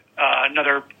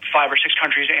another 5 or 6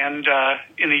 countries and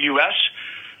in the U.S.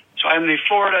 So I'm the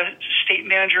Florida state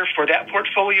manager for that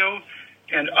portfolio,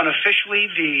 and unofficially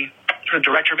the sort of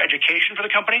director of education for the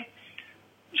company.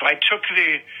 So I took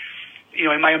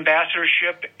in my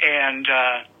ambassadorship and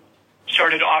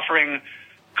started offering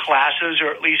classes,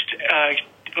 or at least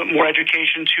more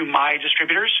education to my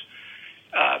distributors,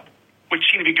 which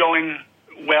seemed to be going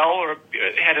well, or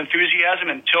had enthusiasm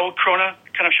until Corona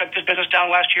kind of shut this business down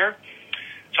last year.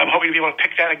 So I'm hoping to be able to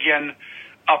pick that again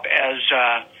up as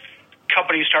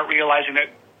companies start realizing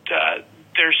that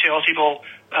their salespeople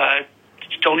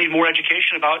still need more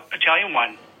education about Italian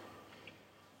wine.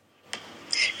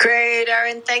 Great,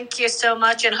 Aaron. Thank you so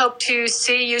much, and hope to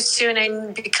see you soon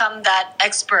and become that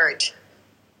expert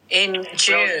in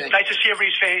June. Well, nice to see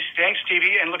everybody's face. Thanks,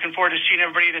 Stevie, and looking forward to seeing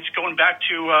everybody that's going back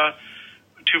to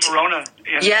Verona.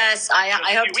 Yes, I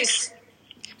hope to.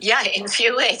 Yeah, in a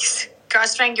few weeks.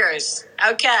 Cross fingers.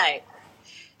 Okay.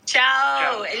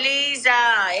 Ciao,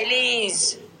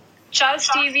 Elise. Ciao,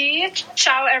 Stevie.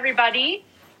 Ciao, everybody.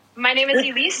 My name is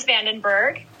Elise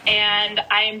Vandenberg, and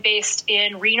I am based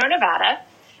in Reno, Nevada.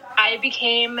 I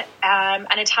became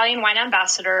an Italian wine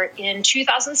ambassador in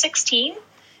 2016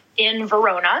 in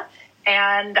Verona,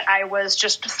 and I was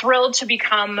just thrilled to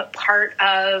become part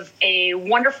of a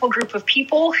wonderful group of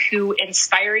people who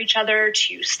inspire each other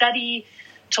to study,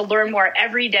 to learn more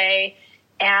every day,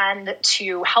 and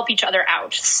to help each other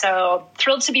out. So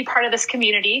thrilled to be part of this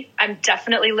community. I'm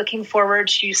definitely looking forward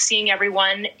to seeing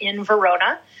everyone in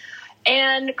Verona.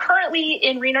 And currently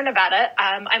in Reno, Nevada,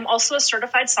 I'm also a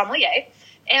certified sommelier.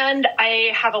 And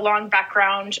I have a long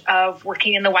background of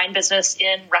working in the wine business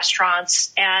in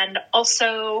restaurants. And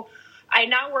also I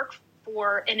now work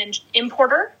for an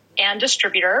importer and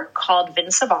distributor called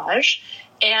Vin Sauvage.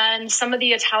 And some of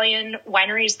the Italian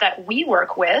wineries that we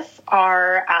work with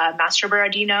are Mastro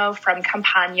Berardino from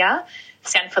Campania,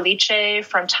 San Felice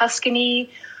from Tuscany,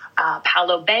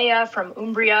 Paolo Bea from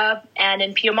Umbria, and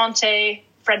in Piemonte,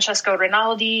 Francesco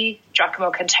Rinaldi,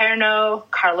 Giacomo Conterno,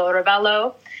 Carlo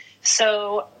Ravello.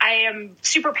 So I am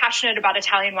super passionate about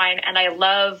Italian wine, and I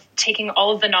love taking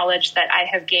all of the knowledge that I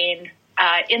have gained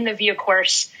in the VIA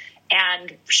course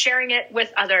and sharing it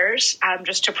with others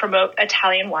just to promote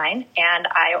Italian wine. And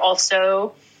I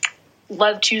also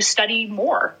love to study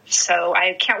more. So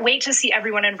I can't wait to see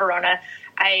everyone in Verona.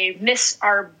 I miss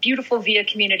our beautiful VIA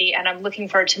community, and I'm looking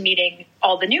forward to meeting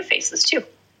all the new faces too.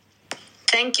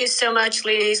 Thank you so much,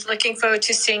 Lise. Looking forward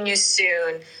to seeing you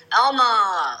soon.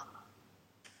 Alma,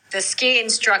 the ski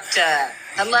instructor.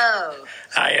 Hello.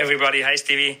 Hi, everybody. Hi,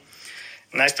 Stevie.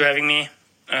 Nice to having me.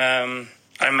 I'm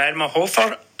Elmar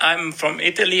Hofer. I'm from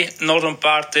Italy, northern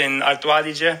part in Alto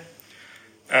Adige.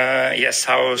 Yes,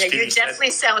 how Stevie you definitely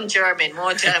sound German,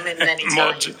 more German than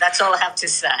Italian. That's all I have to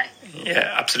say.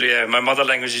 Yeah, absolutely. Yeah. My mother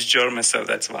language is German, so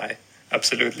that's why.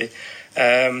 Absolutely.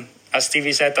 As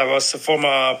Stevie said, I was a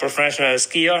former professional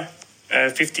skier,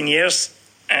 15 years.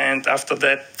 And after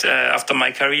that, after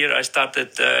my career, I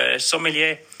started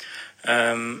sommelier.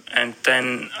 And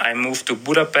then I moved to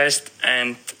Budapest,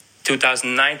 and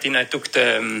 2019 I took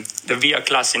the VIA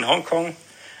class in Hong Kong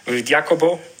with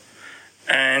Jacobo,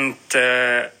 and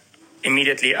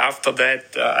immediately after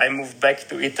that I moved back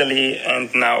to Italy, and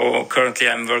now currently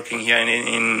I'm working here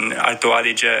in Alto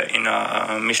Adige in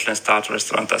a Michelin starred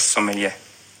restaurant as sommelier.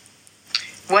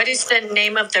 What is the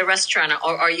name of the restaurant,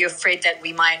 or are you afraid that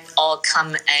we might all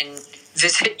come and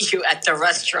visit you at the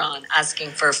restaurant asking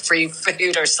for free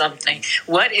food or something?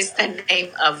 What is the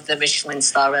name of the Michelin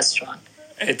star restaurant?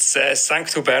 It's St.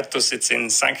 Hubertus. It's in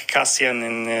St. Cassian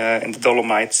in the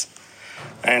Dolomites.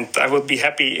 And I would be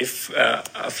happy if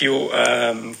a few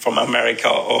from America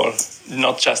or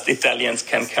not just Italians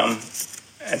can come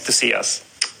to see us.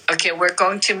 Okay, we're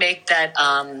going to make that,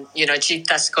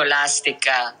 Città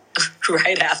Scolastica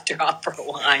right after Opera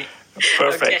Wine.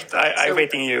 Perfect. Okay. I'm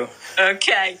waiting you.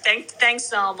 Okay.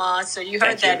 Thanks, Alma. So you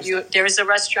heard that there is a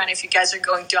restaurant if you guys are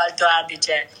going to Alto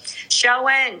Adige.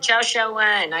 Xiaowen. Ciao,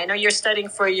 Xiaowen. I know you're studying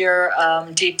for your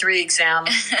D3 exam.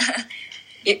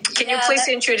 Can you please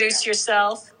introduce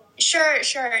yourself? Sure.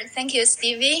 Thank you,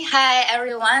 Stevie. Hi,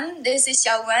 everyone. This is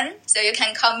Xiaowen. So you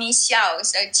can call me Xiao.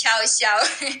 So ciao, Xiao.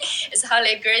 It's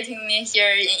Holly greeting me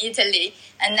here in Italy.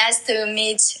 And nice to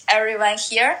meet everyone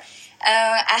here.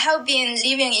 I have been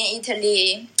living in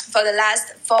Italy for the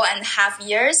last 4.5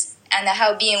 years, and I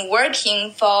have been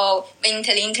working for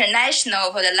Italy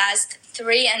International for the last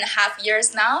 3.5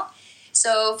 years now.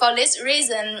 So for this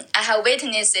reason, I have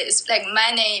witnessed like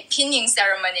many pinning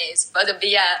ceremonies for the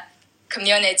VIA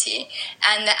community,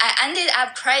 and I ended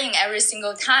up praying every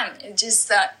single time. It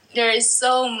just there is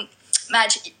so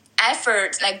much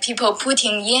effort like people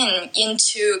putting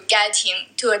into getting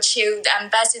to achieve the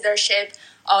ambassadorship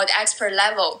or the expert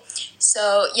level.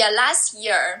 So last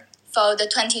year for the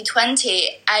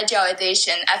 2020 Agile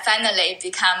edition, I finally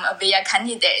become a VIA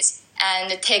candidate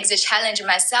and take the challenge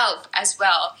myself as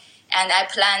well. And I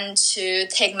plan to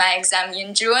take my exam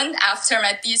in June after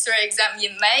my D3 exam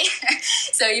in May.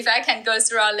 So if I can go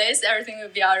through all this, everything will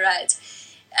be all right.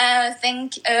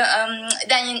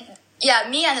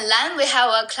 Me and Lan, we have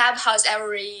a Clubhouse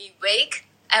every week,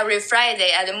 every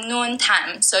Friday at noon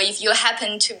time. So if you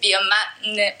happen to be a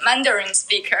Mandarin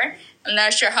speaker, I'm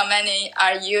not sure how many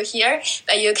are you here,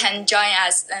 but you can join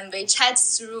us and we chat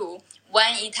through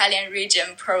one Italian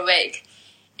region per week.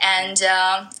 And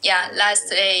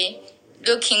lastly,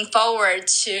 looking forward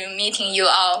to meeting you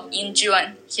all in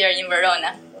June here in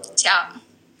Verona. Ciao.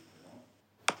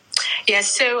 Yeah,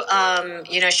 so,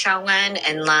 Xiaowen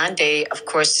and Lan, they, of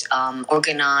course,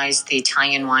 organize the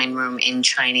Italian wine room in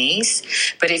Chinese.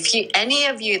 But if any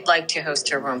of you'd like to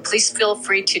host a room, please feel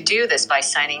free to do this by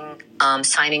signing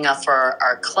up for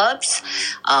our clubs.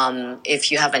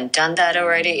 If you haven't done that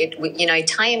already,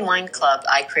 Italian Wine Club,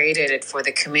 I created it for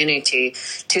the community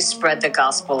to spread the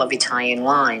gospel of Italian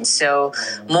wine. So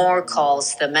more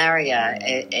calls, the merrier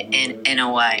in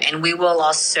a way. And we will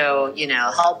also,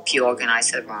 help you organize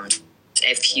the rooms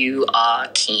if you are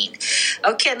keen.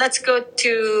 Okay, let's go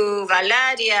to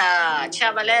Valeria.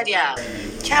 Ciao, Valeria.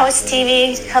 Ciao,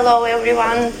 Stevie. Hello,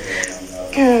 everyone.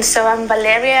 So I'm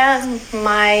Valeria.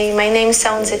 My name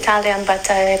sounds Italian, but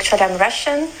actually I'm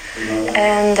Russian.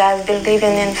 And I've been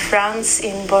living in France,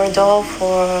 in Bordeaux,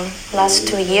 for last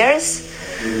 2 years.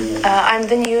 I'm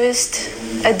the newest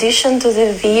addition to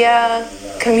the VIA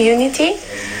community.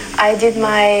 I did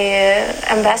my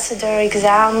ambassador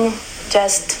exam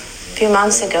just a few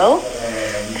months ago,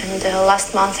 and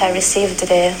last month I received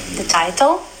the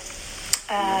title.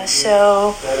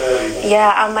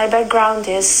 My background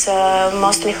is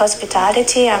mostly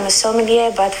hospitality. I'm a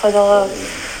sommelier, but for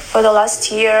the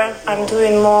last year I'm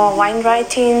doing more wine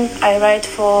writing. I write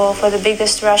for the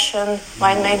biggest Russian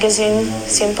wine magazine,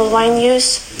 Simple Wine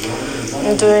News.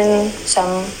 I'm doing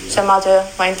some other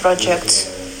wine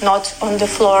projects, not on the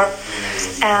floor,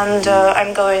 and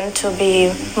I'm going to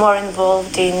be more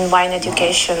involved in wine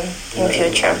education in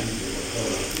future.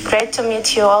 Great to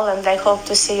meet you all, and I hope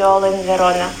to see you all in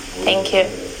Verona. Thank you.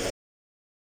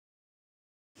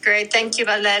 Great, thank you,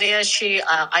 Valeria.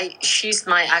 She's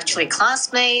my actually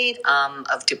classmate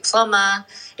of diploma,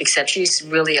 except she's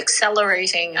really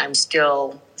accelerating. I'm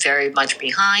still very much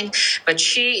behind, but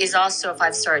she is also a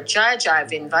 5-star judge.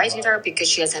 I've invited her because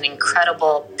she has an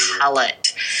incredible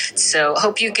palate. So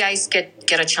hope you guys get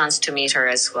a chance to meet her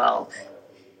as well.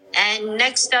 And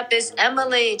next up is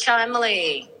Emily. Ciao,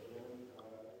 Emily.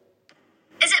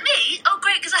 Is it me? Oh,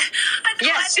 great, because I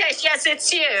Yes, it's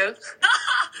you.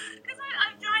 Because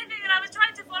I'm driving and I was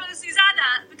trying to follow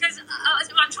Susanna because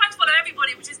I'm trying to follow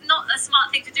everybody, which is not a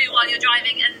smart thing to do while you're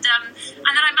driving. And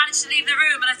then I managed to leave the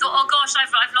room and I thought, oh gosh,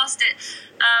 I've lost it.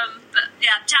 But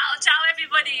yeah, ciao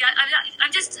everybody.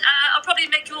 I'll probably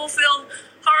make you all feel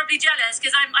horribly jealous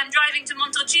because I'm driving to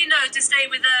Montalcino to stay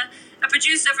with a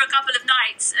producer for a couple of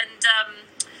nights, and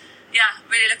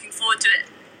really looking forward to it.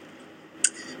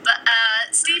 But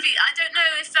Stevie, I don't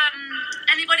know if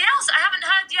anybody else, I haven't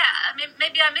heard yet. I mean,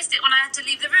 maybe I missed it when I had to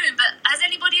leave the room, but has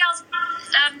anybody else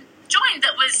joined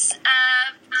that was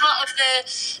part of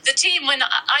the team when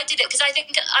I did it? Because I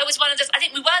think I was I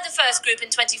think we were the first group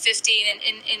in 2015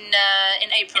 in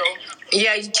April.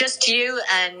 Yeah, just you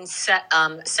and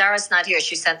Sarah's not here.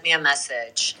 She sent me a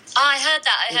message. Oh, I heard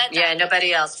that. Yeah,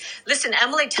 nobody else. Listen,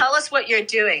 Emily, tell us what you're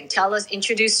doing.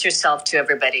 Introduce yourself to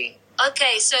everybody.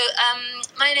 Okay, so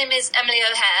my name is Emily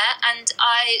O'Hare, and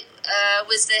I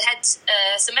was the head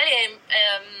sommelier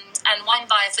and wine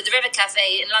buyer for the River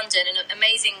Cafe in London, an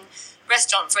amazing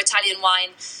restaurant for Italian wine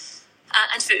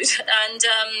and food. And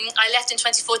I left in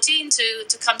 2014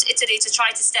 to come to Italy to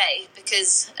try to stay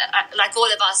because, like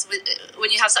all of us, when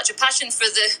you have such a passion for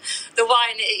the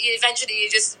wine, eventually you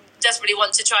just desperately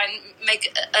want to try and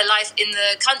make a life in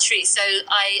the country. So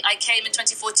I came in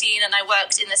 2014 and I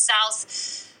worked in the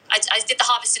south. I did the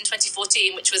harvest in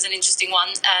 2014, which was an interesting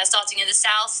one, starting in the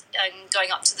south and going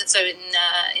up to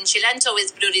in Cilento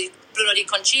with Bruno di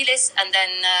Concilis, and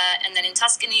then in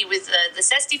Tuscany with the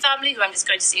Sesti family, who I'm just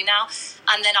going to see now,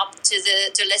 and then up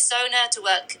to Lessona to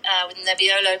work with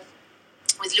Nebbiolo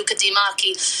with Luca Di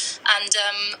Marchi. And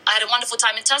I had a wonderful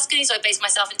time in Tuscany, so I based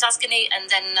myself in Tuscany, and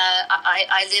then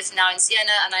I live now in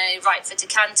Siena, and I write for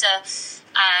Decanter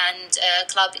and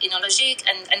Club Enologique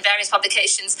and various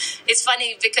publications. It's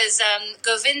funny because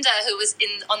Govinda, who was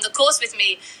on the course with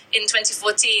me in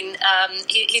 2014,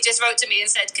 he just wrote to me and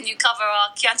said, can you cover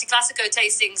our Chianti Classico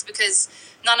tastings, because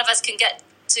none of us can get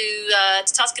to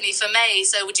Tuscany for May,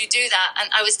 so would you do that? And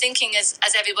I was thinking, as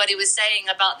everybody was saying,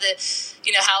 about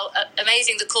how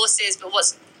amazing the course is, but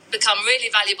what's become really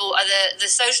valuable are the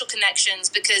social connections,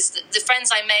 because the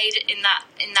friends I made in that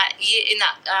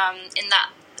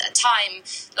time,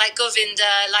 like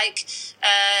Govinda, like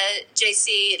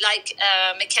JC, like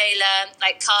Michaela,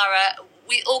 like Cara,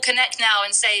 we all connect now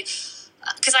and say,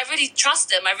 because I really trust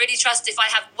them. I really trust if I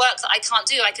have work that I can't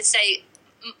do, I could say,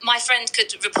 my friend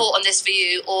could report on this for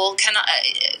you, or can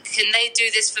they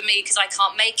do this for me because I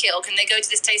can't make it, or can they go to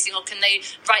this tasting, or can they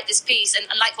write this piece? And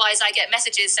likewise, I get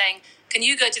messages saying, can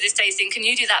you go to this tasting? Can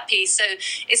you do that piece? So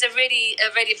it's a really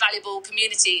valuable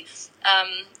community.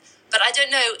 But I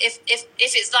don't know if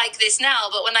it's like this now.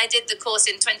 But when I did the course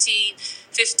in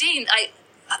 2015,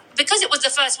 because it was the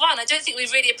first one, I don't think we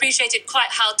really appreciated quite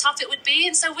how tough it would be.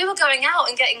 And so we were going out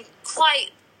and getting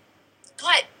quite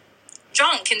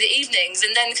drunk in the evenings,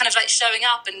 and then kind of like showing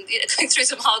up and going through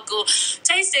some hardcore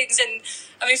tastings. And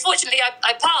I mean, fortunately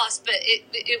I passed, but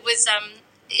it was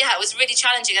it was really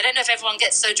challenging. I don't know if everyone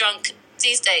gets so drunk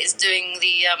these days doing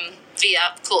the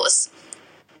VIA course.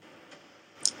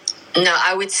 No,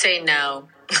 I would say no.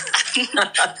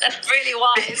 That's really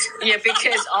wise. Yeah,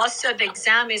 because also the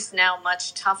exam is now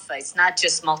much tougher. It's not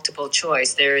just multiple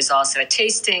choice. There is also a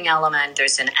tasting element.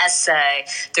 There's an essay.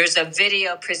 There's a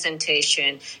video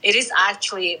presentation. It is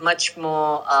actually much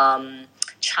more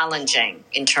challenging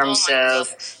in terms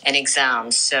of an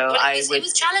exam. So it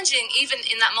was challenging even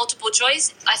in that multiple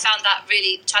choice. I found that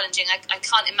really challenging. I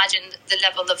can't imagine the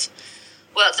level of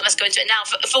work that must go into it now.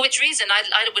 For which reason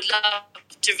I would love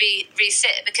to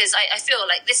resit, because I feel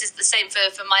like this is the same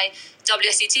for my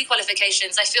WSET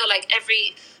qualifications. I feel like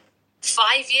every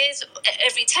 5 years,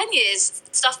 every 10 years,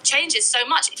 stuff changes so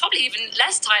much. Probably even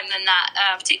less time than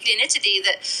that, particularly in Italy,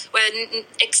 that when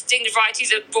extinct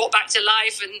varieties are brought back to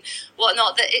life and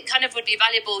whatnot, that it kind of would be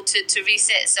valuable to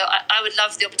resit. So I would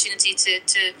love the opportunity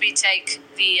to retake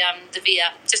the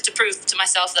VIA, just to prove to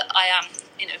myself that I am,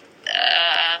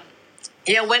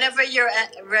 yeah, whenever you're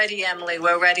ready, Emily,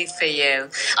 we're ready for you.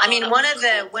 I mean, one of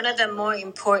the more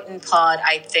important part,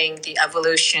 I think, the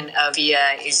evolution of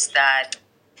VIA is that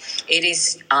it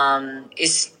is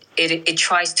it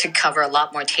tries to cover a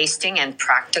lot more tasting and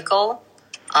practical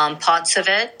parts of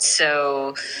it.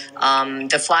 So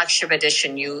the flagship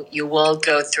edition, you will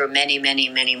go through many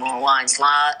more wines.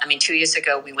 2 years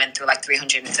ago we went through like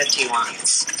 350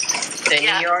 wines.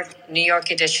 The New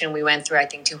York edition we went through I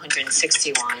think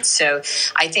 260 wines. So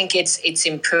I think it's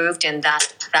improved in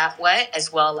that way,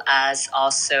 as well as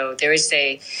also there is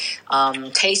a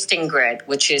tasting grid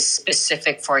which is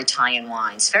specific for Italian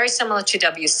wines, very similar to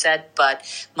WSET but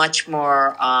much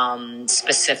more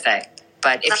specific.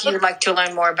 But if you'd like to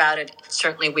learn more about it,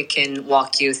 certainly we can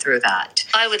walk you through that.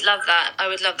 I would love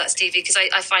that, Stevie, because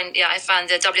I find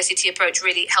the WSET approach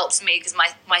really helps me, because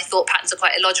my thought patterns are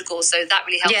quite illogical, so that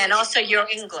really helps. Yeah, and also your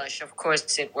English, of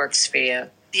course, it works for you.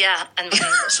 Yeah, and my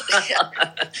English.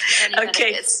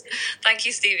 Okay. Benefits. Thank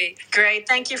you, Stevie. Great.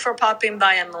 Thank you for popping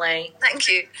by, Emily. Thank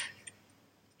you.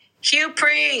 Hugh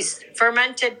Priest,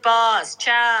 Fermented Boss.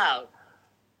 Ciao.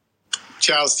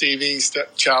 Ciao, Stevie.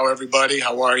 Ciao, everybody.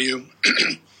 How are you?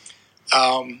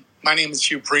 My name is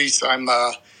Hugh Priest. I'm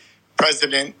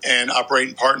president and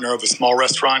operating partner of a small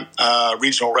restaurant,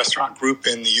 regional restaurant group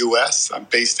in the U.S. I'm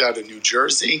based out of New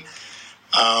Jersey.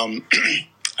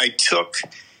 I took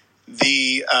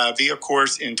the VIA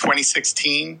course in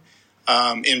 2016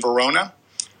 in Verona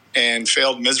and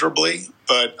failed miserably,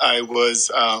 but I was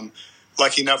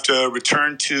lucky enough to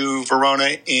return to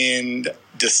Verona in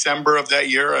December of that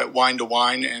year at Wine to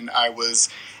Wine, and I was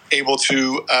able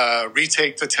to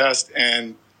retake the test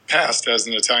and passed as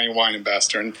an Italian wine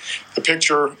ambassador. And the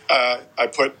picture I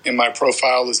put in my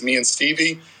profile is me and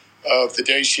Stevie of the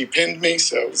day she pinned me,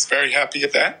 so I was very happy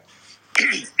at that.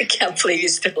 I can't believe you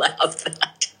still have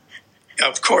that.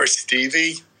 Of course,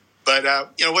 Stevie. But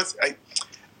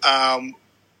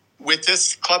with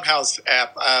this Clubhouse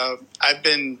app, I've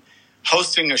been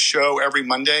hosting a show every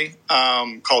Monday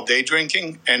called Day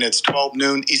Drinking, and it's 12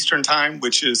 noon Eastern time,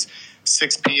 which is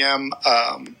 6 p.m.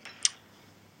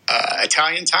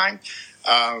 Italian time,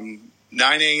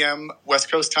 9 a.m.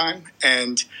 West Coast time,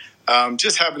 and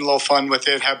just having a little fun with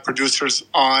it, have producers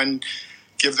on,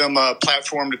 give them a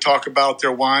platform to talk about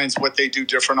their wines, what they do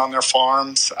different on their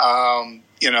farms.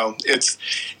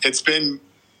 It's been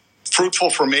fruitful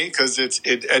for me because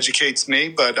it educates me,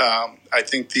 but I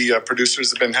think the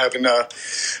producers have been having a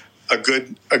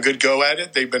good go at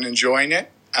it. They've been enjoying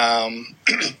it.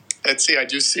 Let's see, I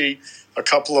do see a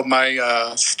couple of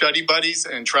my study buddies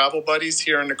and travel buddies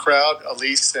here in the crowd,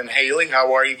 Elise and Haley.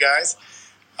 How are you guys?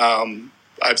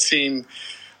 I've seen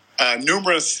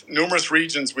numerous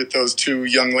regions with those two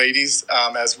young ladies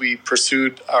as we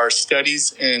pursued our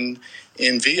studies in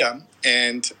VIA,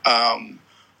 and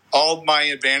all my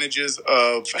advantages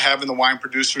of having the wine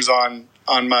producers on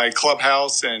my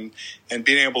Clubhouse and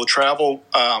being able to travel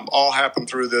all happen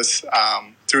through this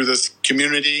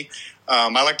community.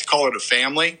 I like to call it a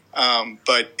family,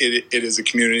 but it is a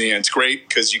community, and it's great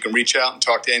because you can reach out and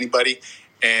talk to anybody,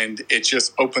 and it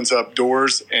just opens up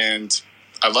doors, and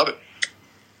I love it.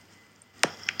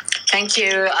 Thank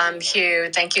you, Hugh.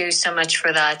 Thank you so much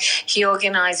for that. He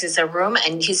organizes a room,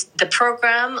 and the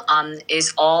program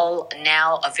is all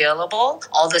now available,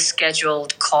 all the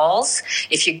scheduled calls.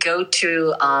 If you go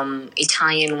to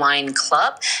Italian Wine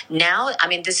Club, now, I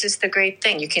mean, this is the great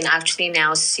thing. You can actually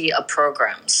now see a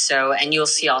program. So, and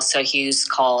you'll see also Hugh's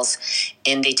calls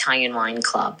in the Italian Wine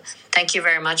Club. Thank you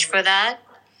very much for that.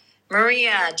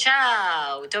 Maria,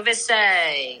 ciao, dove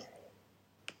sei?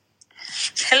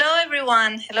 Hello,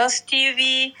 everyone. Hello,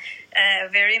 Stevie.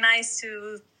 Very nice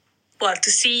to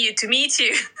see you, to meet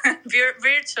you,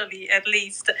 virtually at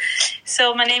least.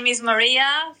 So my name is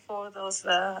Maria. For those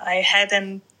I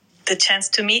hadn't the chance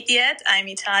to meet yet, I'm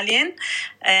Italian,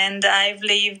 and I've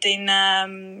lived in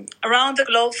around the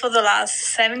globe for the last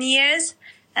 7 years.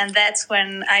 And that's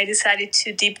when I decided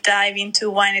to deep dive into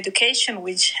wine education,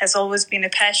 which has always been a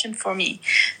passion for me.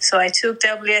 So I took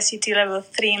WSET Level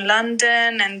 3 in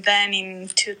London, and then in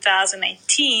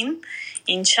 2018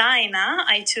 in China,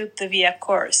 I took the VIA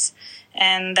course.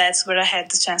 And that's where I had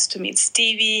the chance to meet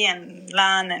Stevie and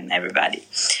Lan and everybody.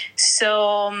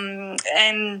 So,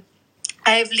 and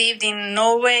I've lived in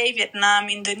Norway, Vietnam,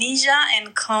 Indonesia,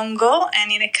 and Congo. And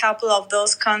in a couple of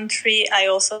those countries, I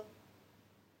also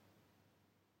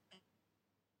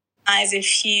a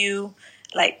few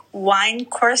wine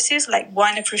courses, like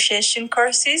wine appreciation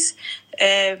courses,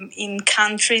 in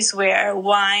countries where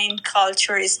wine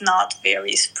culture is not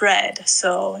very spread.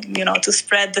 So, to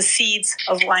spread the seeds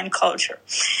of wine culture.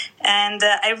 And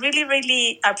I really,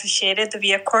 really appreciated the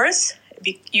VIA course.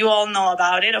 You all know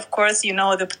about it. Of course, you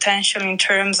know the potential in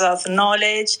terms of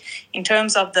knowledge, in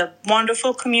terms of the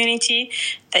wonderful community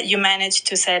that you managed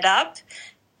to set up.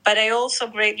 But I also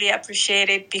greatly appreciate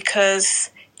it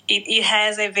because it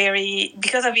has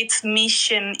because of its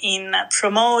mission in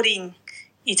promoting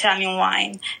Italian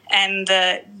wine. And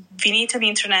Vinitaly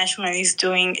International is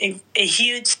doing a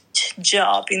huge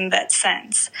job in that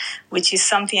sense, which is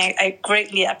something I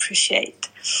greatly appreciate.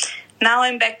 Now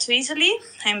I'm back to Italy.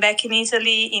 I'm back in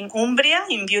Italy, in Umbria,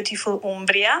 in beautiful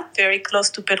Umbria, very close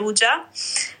to Perugia.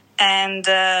 And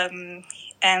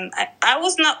I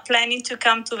was not planning to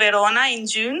come to Verona in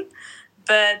June,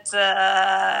 but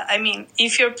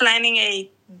if you're planning a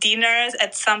dinner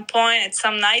at some point, at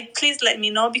some night, please let me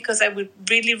know, because I would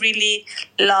really, really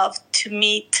love to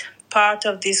meet part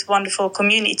of this wonderful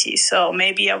community. So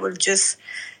maybe I will just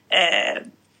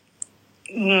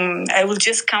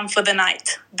come for the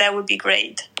night. That would be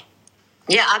great.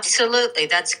 Yeah, absolutely.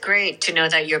 That's great to know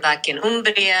that you're back in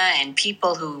Umbria, and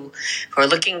people who are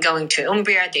going to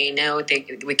Umbria, they know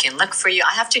we can look for you.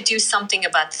 I have to do something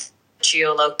about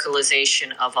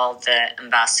geolocalization of all the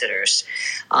ambassadors.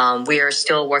 We are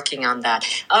still working on that.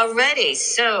 Alrighty,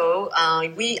 so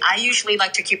I usually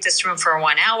like to keep this room for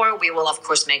 1 hour. We will, of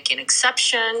course, make an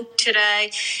exception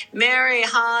today. Mary,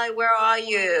 hi, where are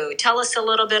you? Tell us a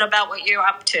little bit about what you're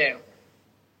up to.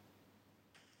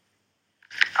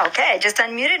 Okay, I just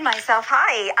unmuted myself.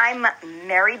 Hi, I'm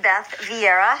Mary Beth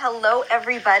Vieira. Hello,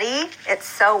 everybody. It's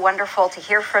so wonderful to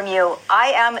hear from you.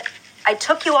 I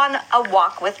took you on a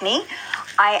walk with me.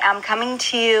 I am coming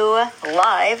to you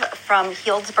live from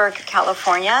Healdsburg,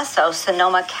 California, so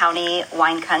Sonoma County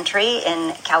wine country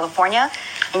in California.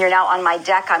 And you're now on my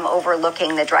deck. I'm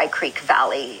overlooking the Dry Creek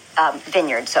Valley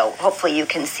vineyard, so hopefully you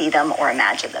can see them or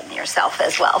imagine them yourself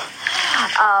as well.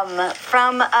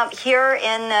 From here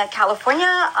in California,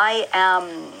 I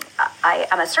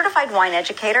am a certified wine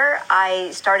educator. I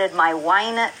started my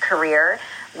wine career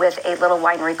with a little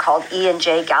winery called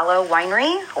E&J Gallo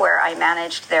Winery, where I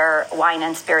managed their wine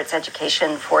and spirits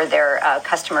education for their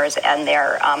customers and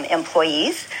their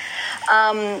employees.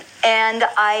 And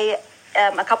I,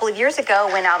 a couple of years ago,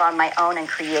 went out on my own and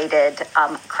created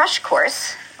Crush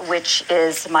Course, which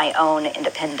is my own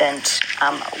independent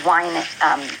wine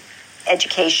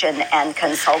education and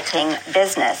consulting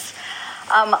business.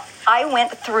 I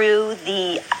went through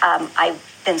I've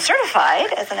been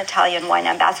certified as an Italian wine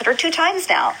ambassador 2 times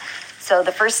now. So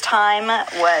the first time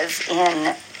was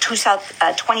in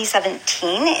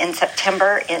 2017 in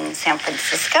September in San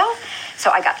Francisco. So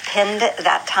I got pinned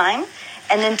that time.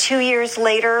 And then 2 years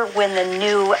later, when the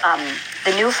new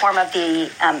form of the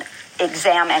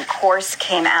exam and course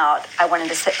came out, I wanted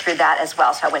to sit through that as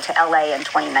well. So I went to LA in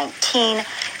 2019,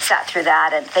 sat through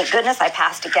that, and thank goodness I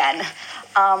passed again.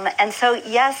 And so,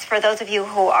 yes, for those of you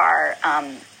who are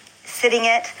sitting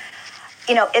it,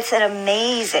 it's an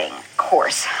amazing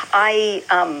course.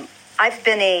 I've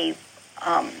been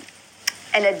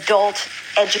an adult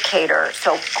educator,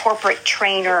 so corporate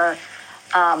trainer,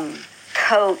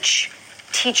 coach,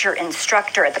 teacher,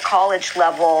 instructor at the college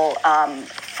level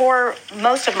for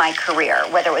most of my career,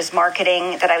 whether it was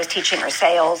marketing that I was teaching or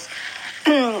sales.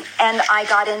 And I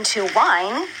got into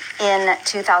wine in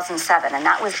 2007, and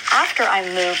that was after I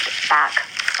moved back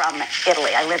from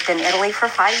Italy. I lived in Italy for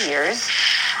 5 years.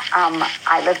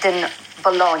 I lived in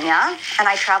Bologna, and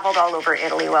I traveled all over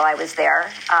Italy while I was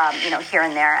there, here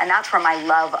and there. And that's where my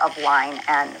love of wine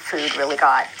and food really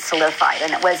got solidified.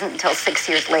 And it wasn't until 6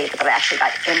 years later that I actually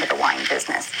got into the wine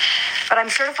business. But I'm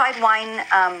a certified wine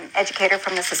educator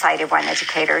from the Society of Wine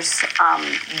Educators.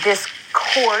 This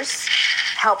course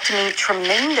helped me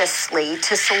tremendously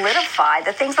to solidify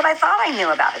the things that I thought I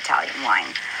knew about Italian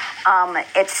wine.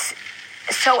 It's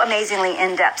so amazingly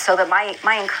in-depth, so that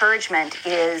my encouragement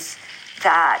is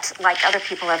that, like other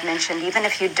people have mentioned, even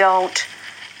if you don't,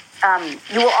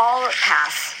 you will all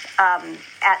pass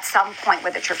at some point,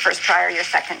 whether it's your first try or your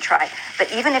second try.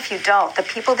 But even if you don't, the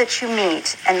people that you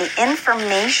meet and the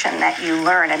information that you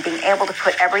learn and being able to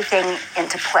put everything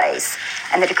into place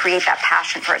and then to create that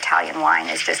passion for Italian wine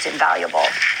is just invaluable.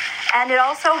 And it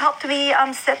also helped me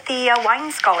sit the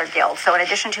Wine Scholar Guild. So in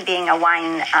addition to being a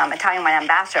Italian wine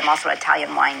ambassador, I'm also an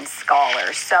Italian wine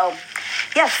scholar. So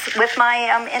yes, with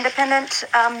my independent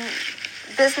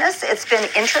business, it's been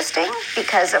interesting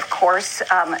because, of course,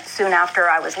 soon after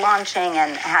I was launching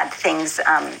and had things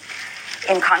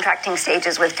in contracting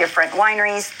stages with different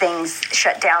wineries, things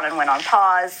shut down and went on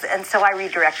pause. And so I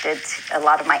redirected a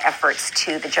lot of my efforts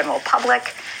to the general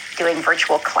public, doing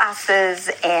virtual classes,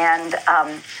 and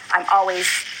I'm always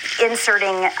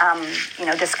inserting,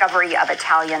 discovery of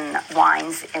Italian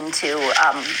wines into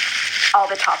all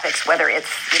the topics, whether it's,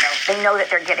 they know that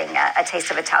they're getting a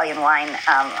taste of Italian wine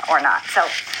or not. So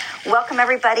welcome,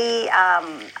 everybody.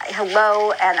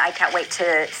 Hello, and I can't wait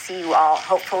to see you all,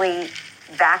 hopefully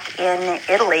back in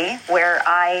Italy, where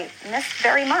I miss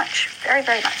very much, very,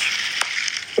 very much.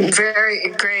 Very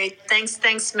great.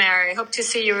 Thanks, Mary. Hope to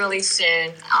see you really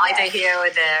soon, either here or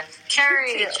there.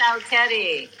 Carrie, ciao,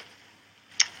 Carrie.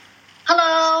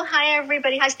 Hello. Hi,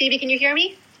 everybody. Hi, Stevie. Can you hear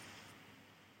me?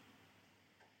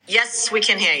 Yes, we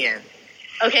can hear you.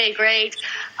 Okay, great.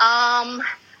 My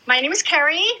name is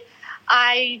Carrie.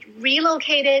 I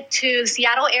relocated to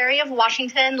Seattle area of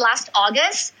Washington last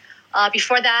August.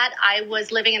 Before that, I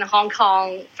was living in Hong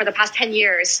Kong for the past 10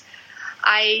 years.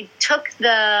 I took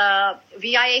the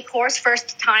VIA course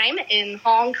first time in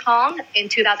Hong Kong in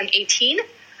 2018.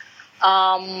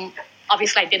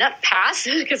 Obviously, I did not pass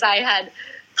because I had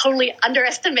totally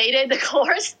underestimated the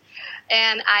course.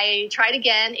 And I tried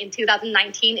again in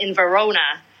 2019 in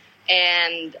Verona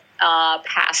and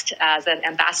passed as an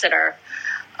ambassador.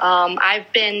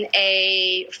 I've been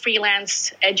a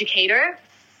freelance educator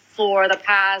for the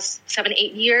past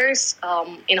 7-8 years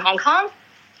in Hong Kong.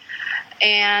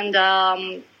 And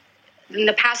in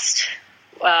the past,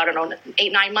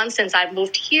 8-9 months since I've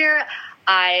moved here,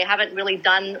 I haven't really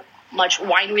done much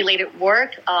wine-related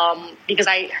work because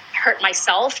I hurt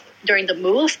myself during the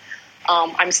move.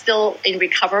 I'm still in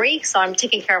recovery, so I'm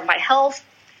taking care of my health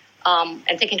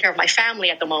and taking care of my family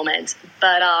at the moment.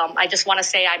 But I just want to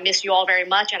say I miss you all very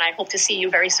much, and I hope to see you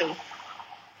very soon.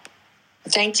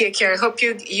 Thank you, Carrie. Hope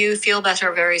you feel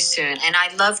better very soon. And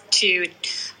I'd love to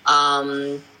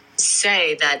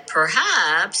say that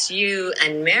perhaps you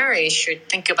and Mary should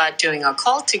think about doing a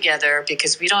call together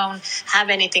because we don't have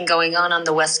anything going on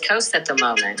the West Coast at the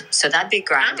moment. So that'd be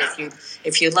grand.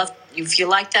 If you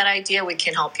like that idea, we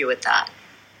can help you with that.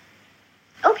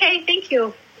 Okay, thank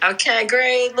you. Okay,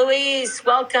 great. Luis,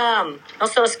 welcome. No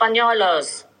solo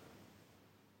españolos.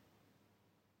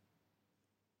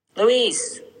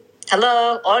 Luis,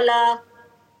 hello, hola.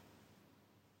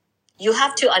 You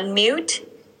have to unmute.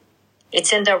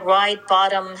 It's in the right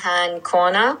bottom hand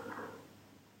corner.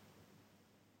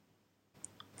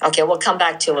 Okay, we'll come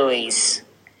back to Luis.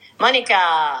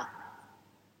 Monica.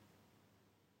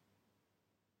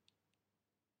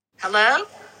 Hello?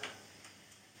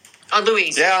 Oh,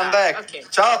 Luis. Yeah, I'm back. Okay.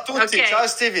 Ciao a tutti. Okay. Ciao,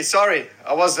 Stevie. Sorry,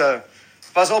 I was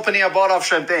opening a bottle of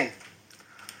champagne.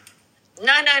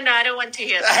 No, I don't want to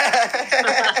hear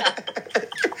that.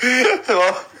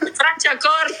 Francia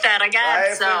corta,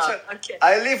 ragazzo. Okay.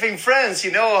 I live in France,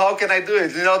 how can I do it?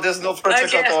 There's no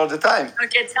Francia corta all the time.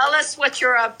 Okay, tell us what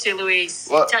you're up to, Luis.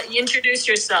 Well, introduce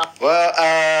yourself. Well,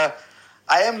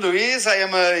 I am Luis. I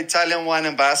am an Italian wine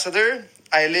ambassador.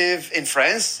 I live in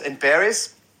France, in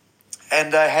Paris.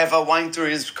 And I have a wine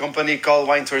tourism company called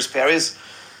Wine Tours Paris.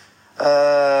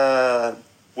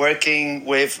 Working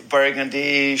with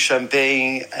Burgundy,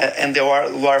 Champagne, and the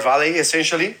Loire Valley,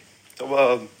 essentially.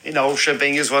 So,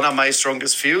 Champagne is one of my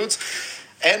strongest fields.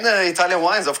 And Italian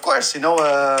wines, of course.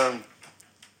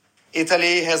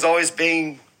 Italy has always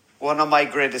been one of my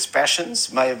greatest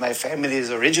passions. My family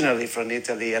is originally from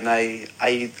Italy, and I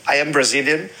am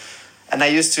Brazilian. And I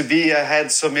used to be a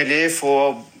head sommelier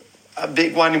for a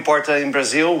big wine importer in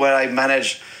Brazil, where I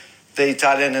managed the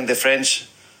Italian and the French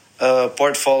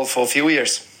portfolio for a few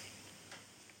years.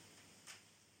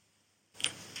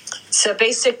 So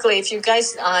basically, if you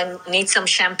guys need some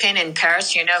champagne in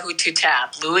Paris, you know who to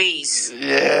tap. Louise.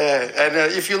 Yeah, and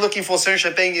if you're looking for certain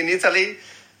champagne in Italy,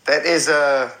 that is,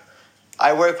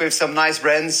 I work with some nice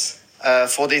brands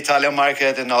for the Italian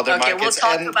market and other markets. Okay, we'll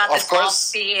talk and about this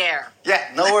off the air.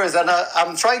 Yeah, no worries. And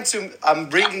I'm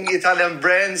bringing Italian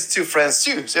brands to France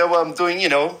too. So I'm doing,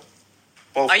 both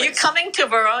Are ways. you coming to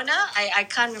Verona? I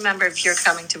can't remember if you're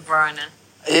coming to Verona.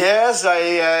 Yes,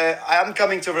 I am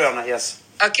coming to Verona, yes.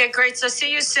 Okay, great. So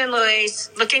see you soon,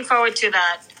 Louise. Looking forward to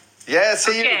that. Yeah,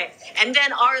 see you. Okay, and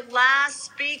then our last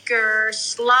speaker,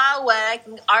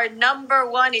 Slavek, our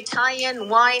 #1 Italian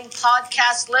wine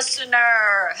podcast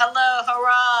listener. Hello,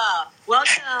 hurrah.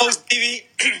 Welcome. Hello, Stevie.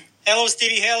 Hello,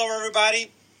 Stevie. Hello, everybody.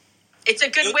 It's a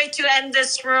good way to end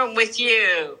this room with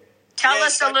you. Tell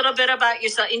us a little bit about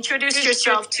yourself. Introduce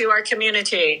yourself to our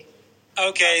community.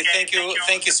 Okay, thank you.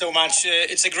 Thank you so much.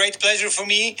 It's a great pleasure for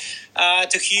me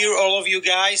to hear all of you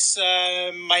guys.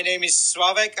 My name is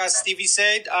Slavek, as Stevie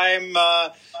said. I'm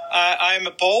a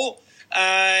Pole,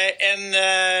 and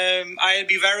I'll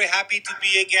be very happy to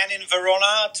be again in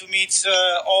Verona to meet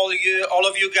all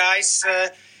of you guys,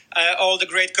 all the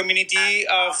great community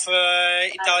of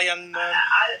Italian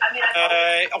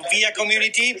of Via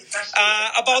community.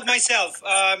 About myself.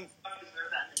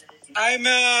 I'm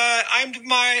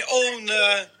my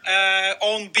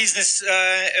own business,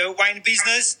 wine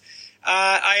business.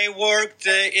 I worked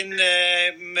in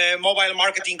a mobile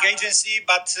marketing agency,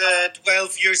 but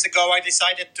 12 years ago I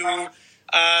decided to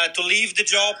leave the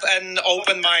job and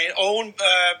open my own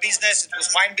business. It was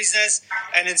wine business,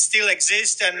 and it still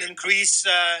exists and increase.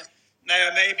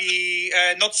 Maybe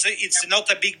not. It's not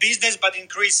a big business, but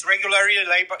increase regularly,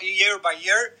 year by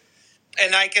year.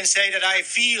 And I can say that I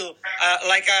feel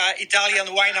like an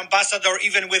Italian wine ambassador,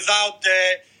 even without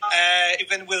the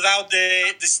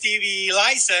Stevie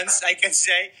license. I can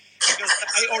say, because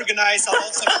I organize a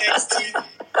lots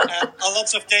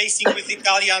of tasting with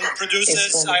Italian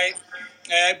producers.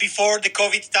 Before the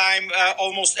COVID time,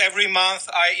 almost every month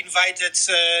I invited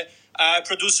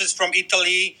producers from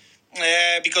Italy.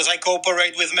 Because I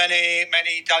cooperate with many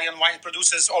Italian wine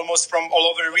producers, almost from all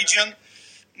over the region.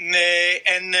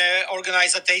 And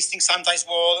organize a tasting sometimes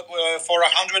for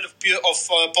 100 of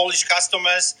Polish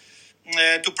customers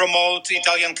to promote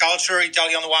Italian culture,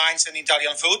 Italian wines, and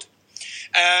Italian food.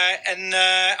 And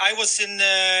I was in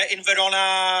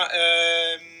Verona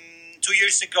 2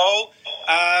 years ago,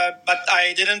 but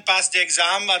I didn't pass the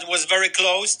exam. I was very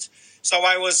close, so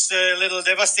I was a little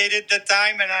devastated at that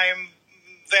time, and I am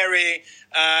very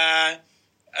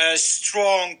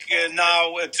strong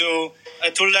now to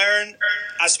learn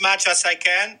as much as I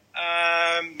can,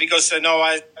 because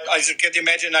as you can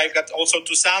imagine, I've got also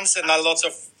 2 sons and lots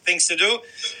of things to do.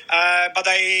 But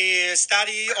I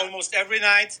study almost every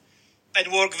night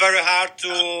and work very hard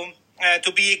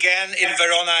to be again in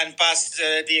Verona and pass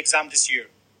the exam this year.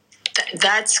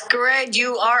 That's great.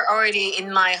 You are already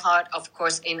in my heart, of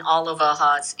course, in all of our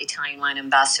hearts, Italian wine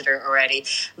ambassador already.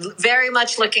 Very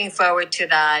much looking forward to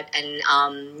that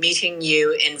and meeting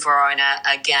you in Verona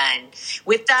again.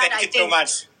 With that, Thank you so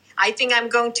much. I think I'm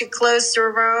going to close the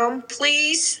room,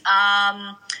 please.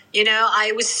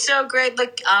 I was so great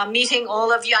meeting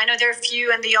all of you. I know there are a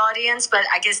few in the audience, but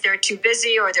I guess they're too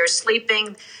busy or they're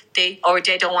sleeping. They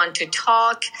don't want to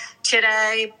talk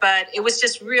today, but it was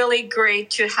just really great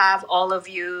to have all of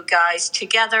you guys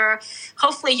together.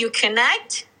 Hopefully you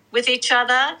connect with each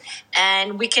other,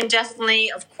 and we can definitely,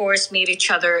 of course, meet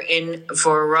each other in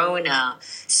Verona.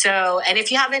 So, and if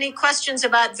you have any questions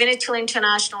about Vinitaly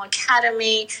International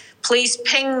Academy, please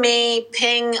ping me,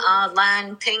 ping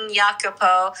Lan, ping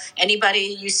Jacopo,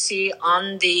 anybody you see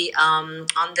on the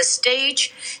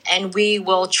stage, and we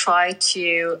will try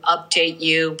to update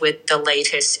you with the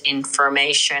latest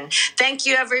information. Thank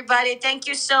you, everybody. Thank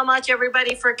you so much,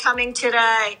 everybody, for coming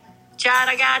today. Ciao,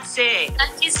 ragazzi.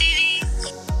 Thank you, Stevie.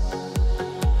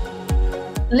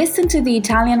 Listen to the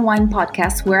Italian Wine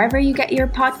Podcast wherever you get your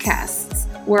podcasts.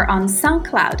 We're on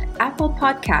SoundCloud, Apple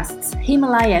Podcasts,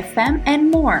 Himalaya FM, and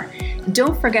more.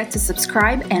 Don't forget to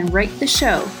subscribe and rate the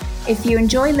show. If you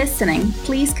enjoy listening,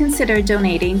 please consider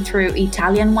donating through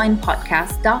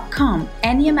ItalianWinePodcast.com.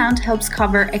 Any amount helps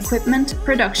cover equipment,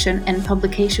 production, and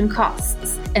publication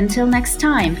costs. Until next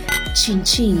time, cin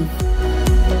cin.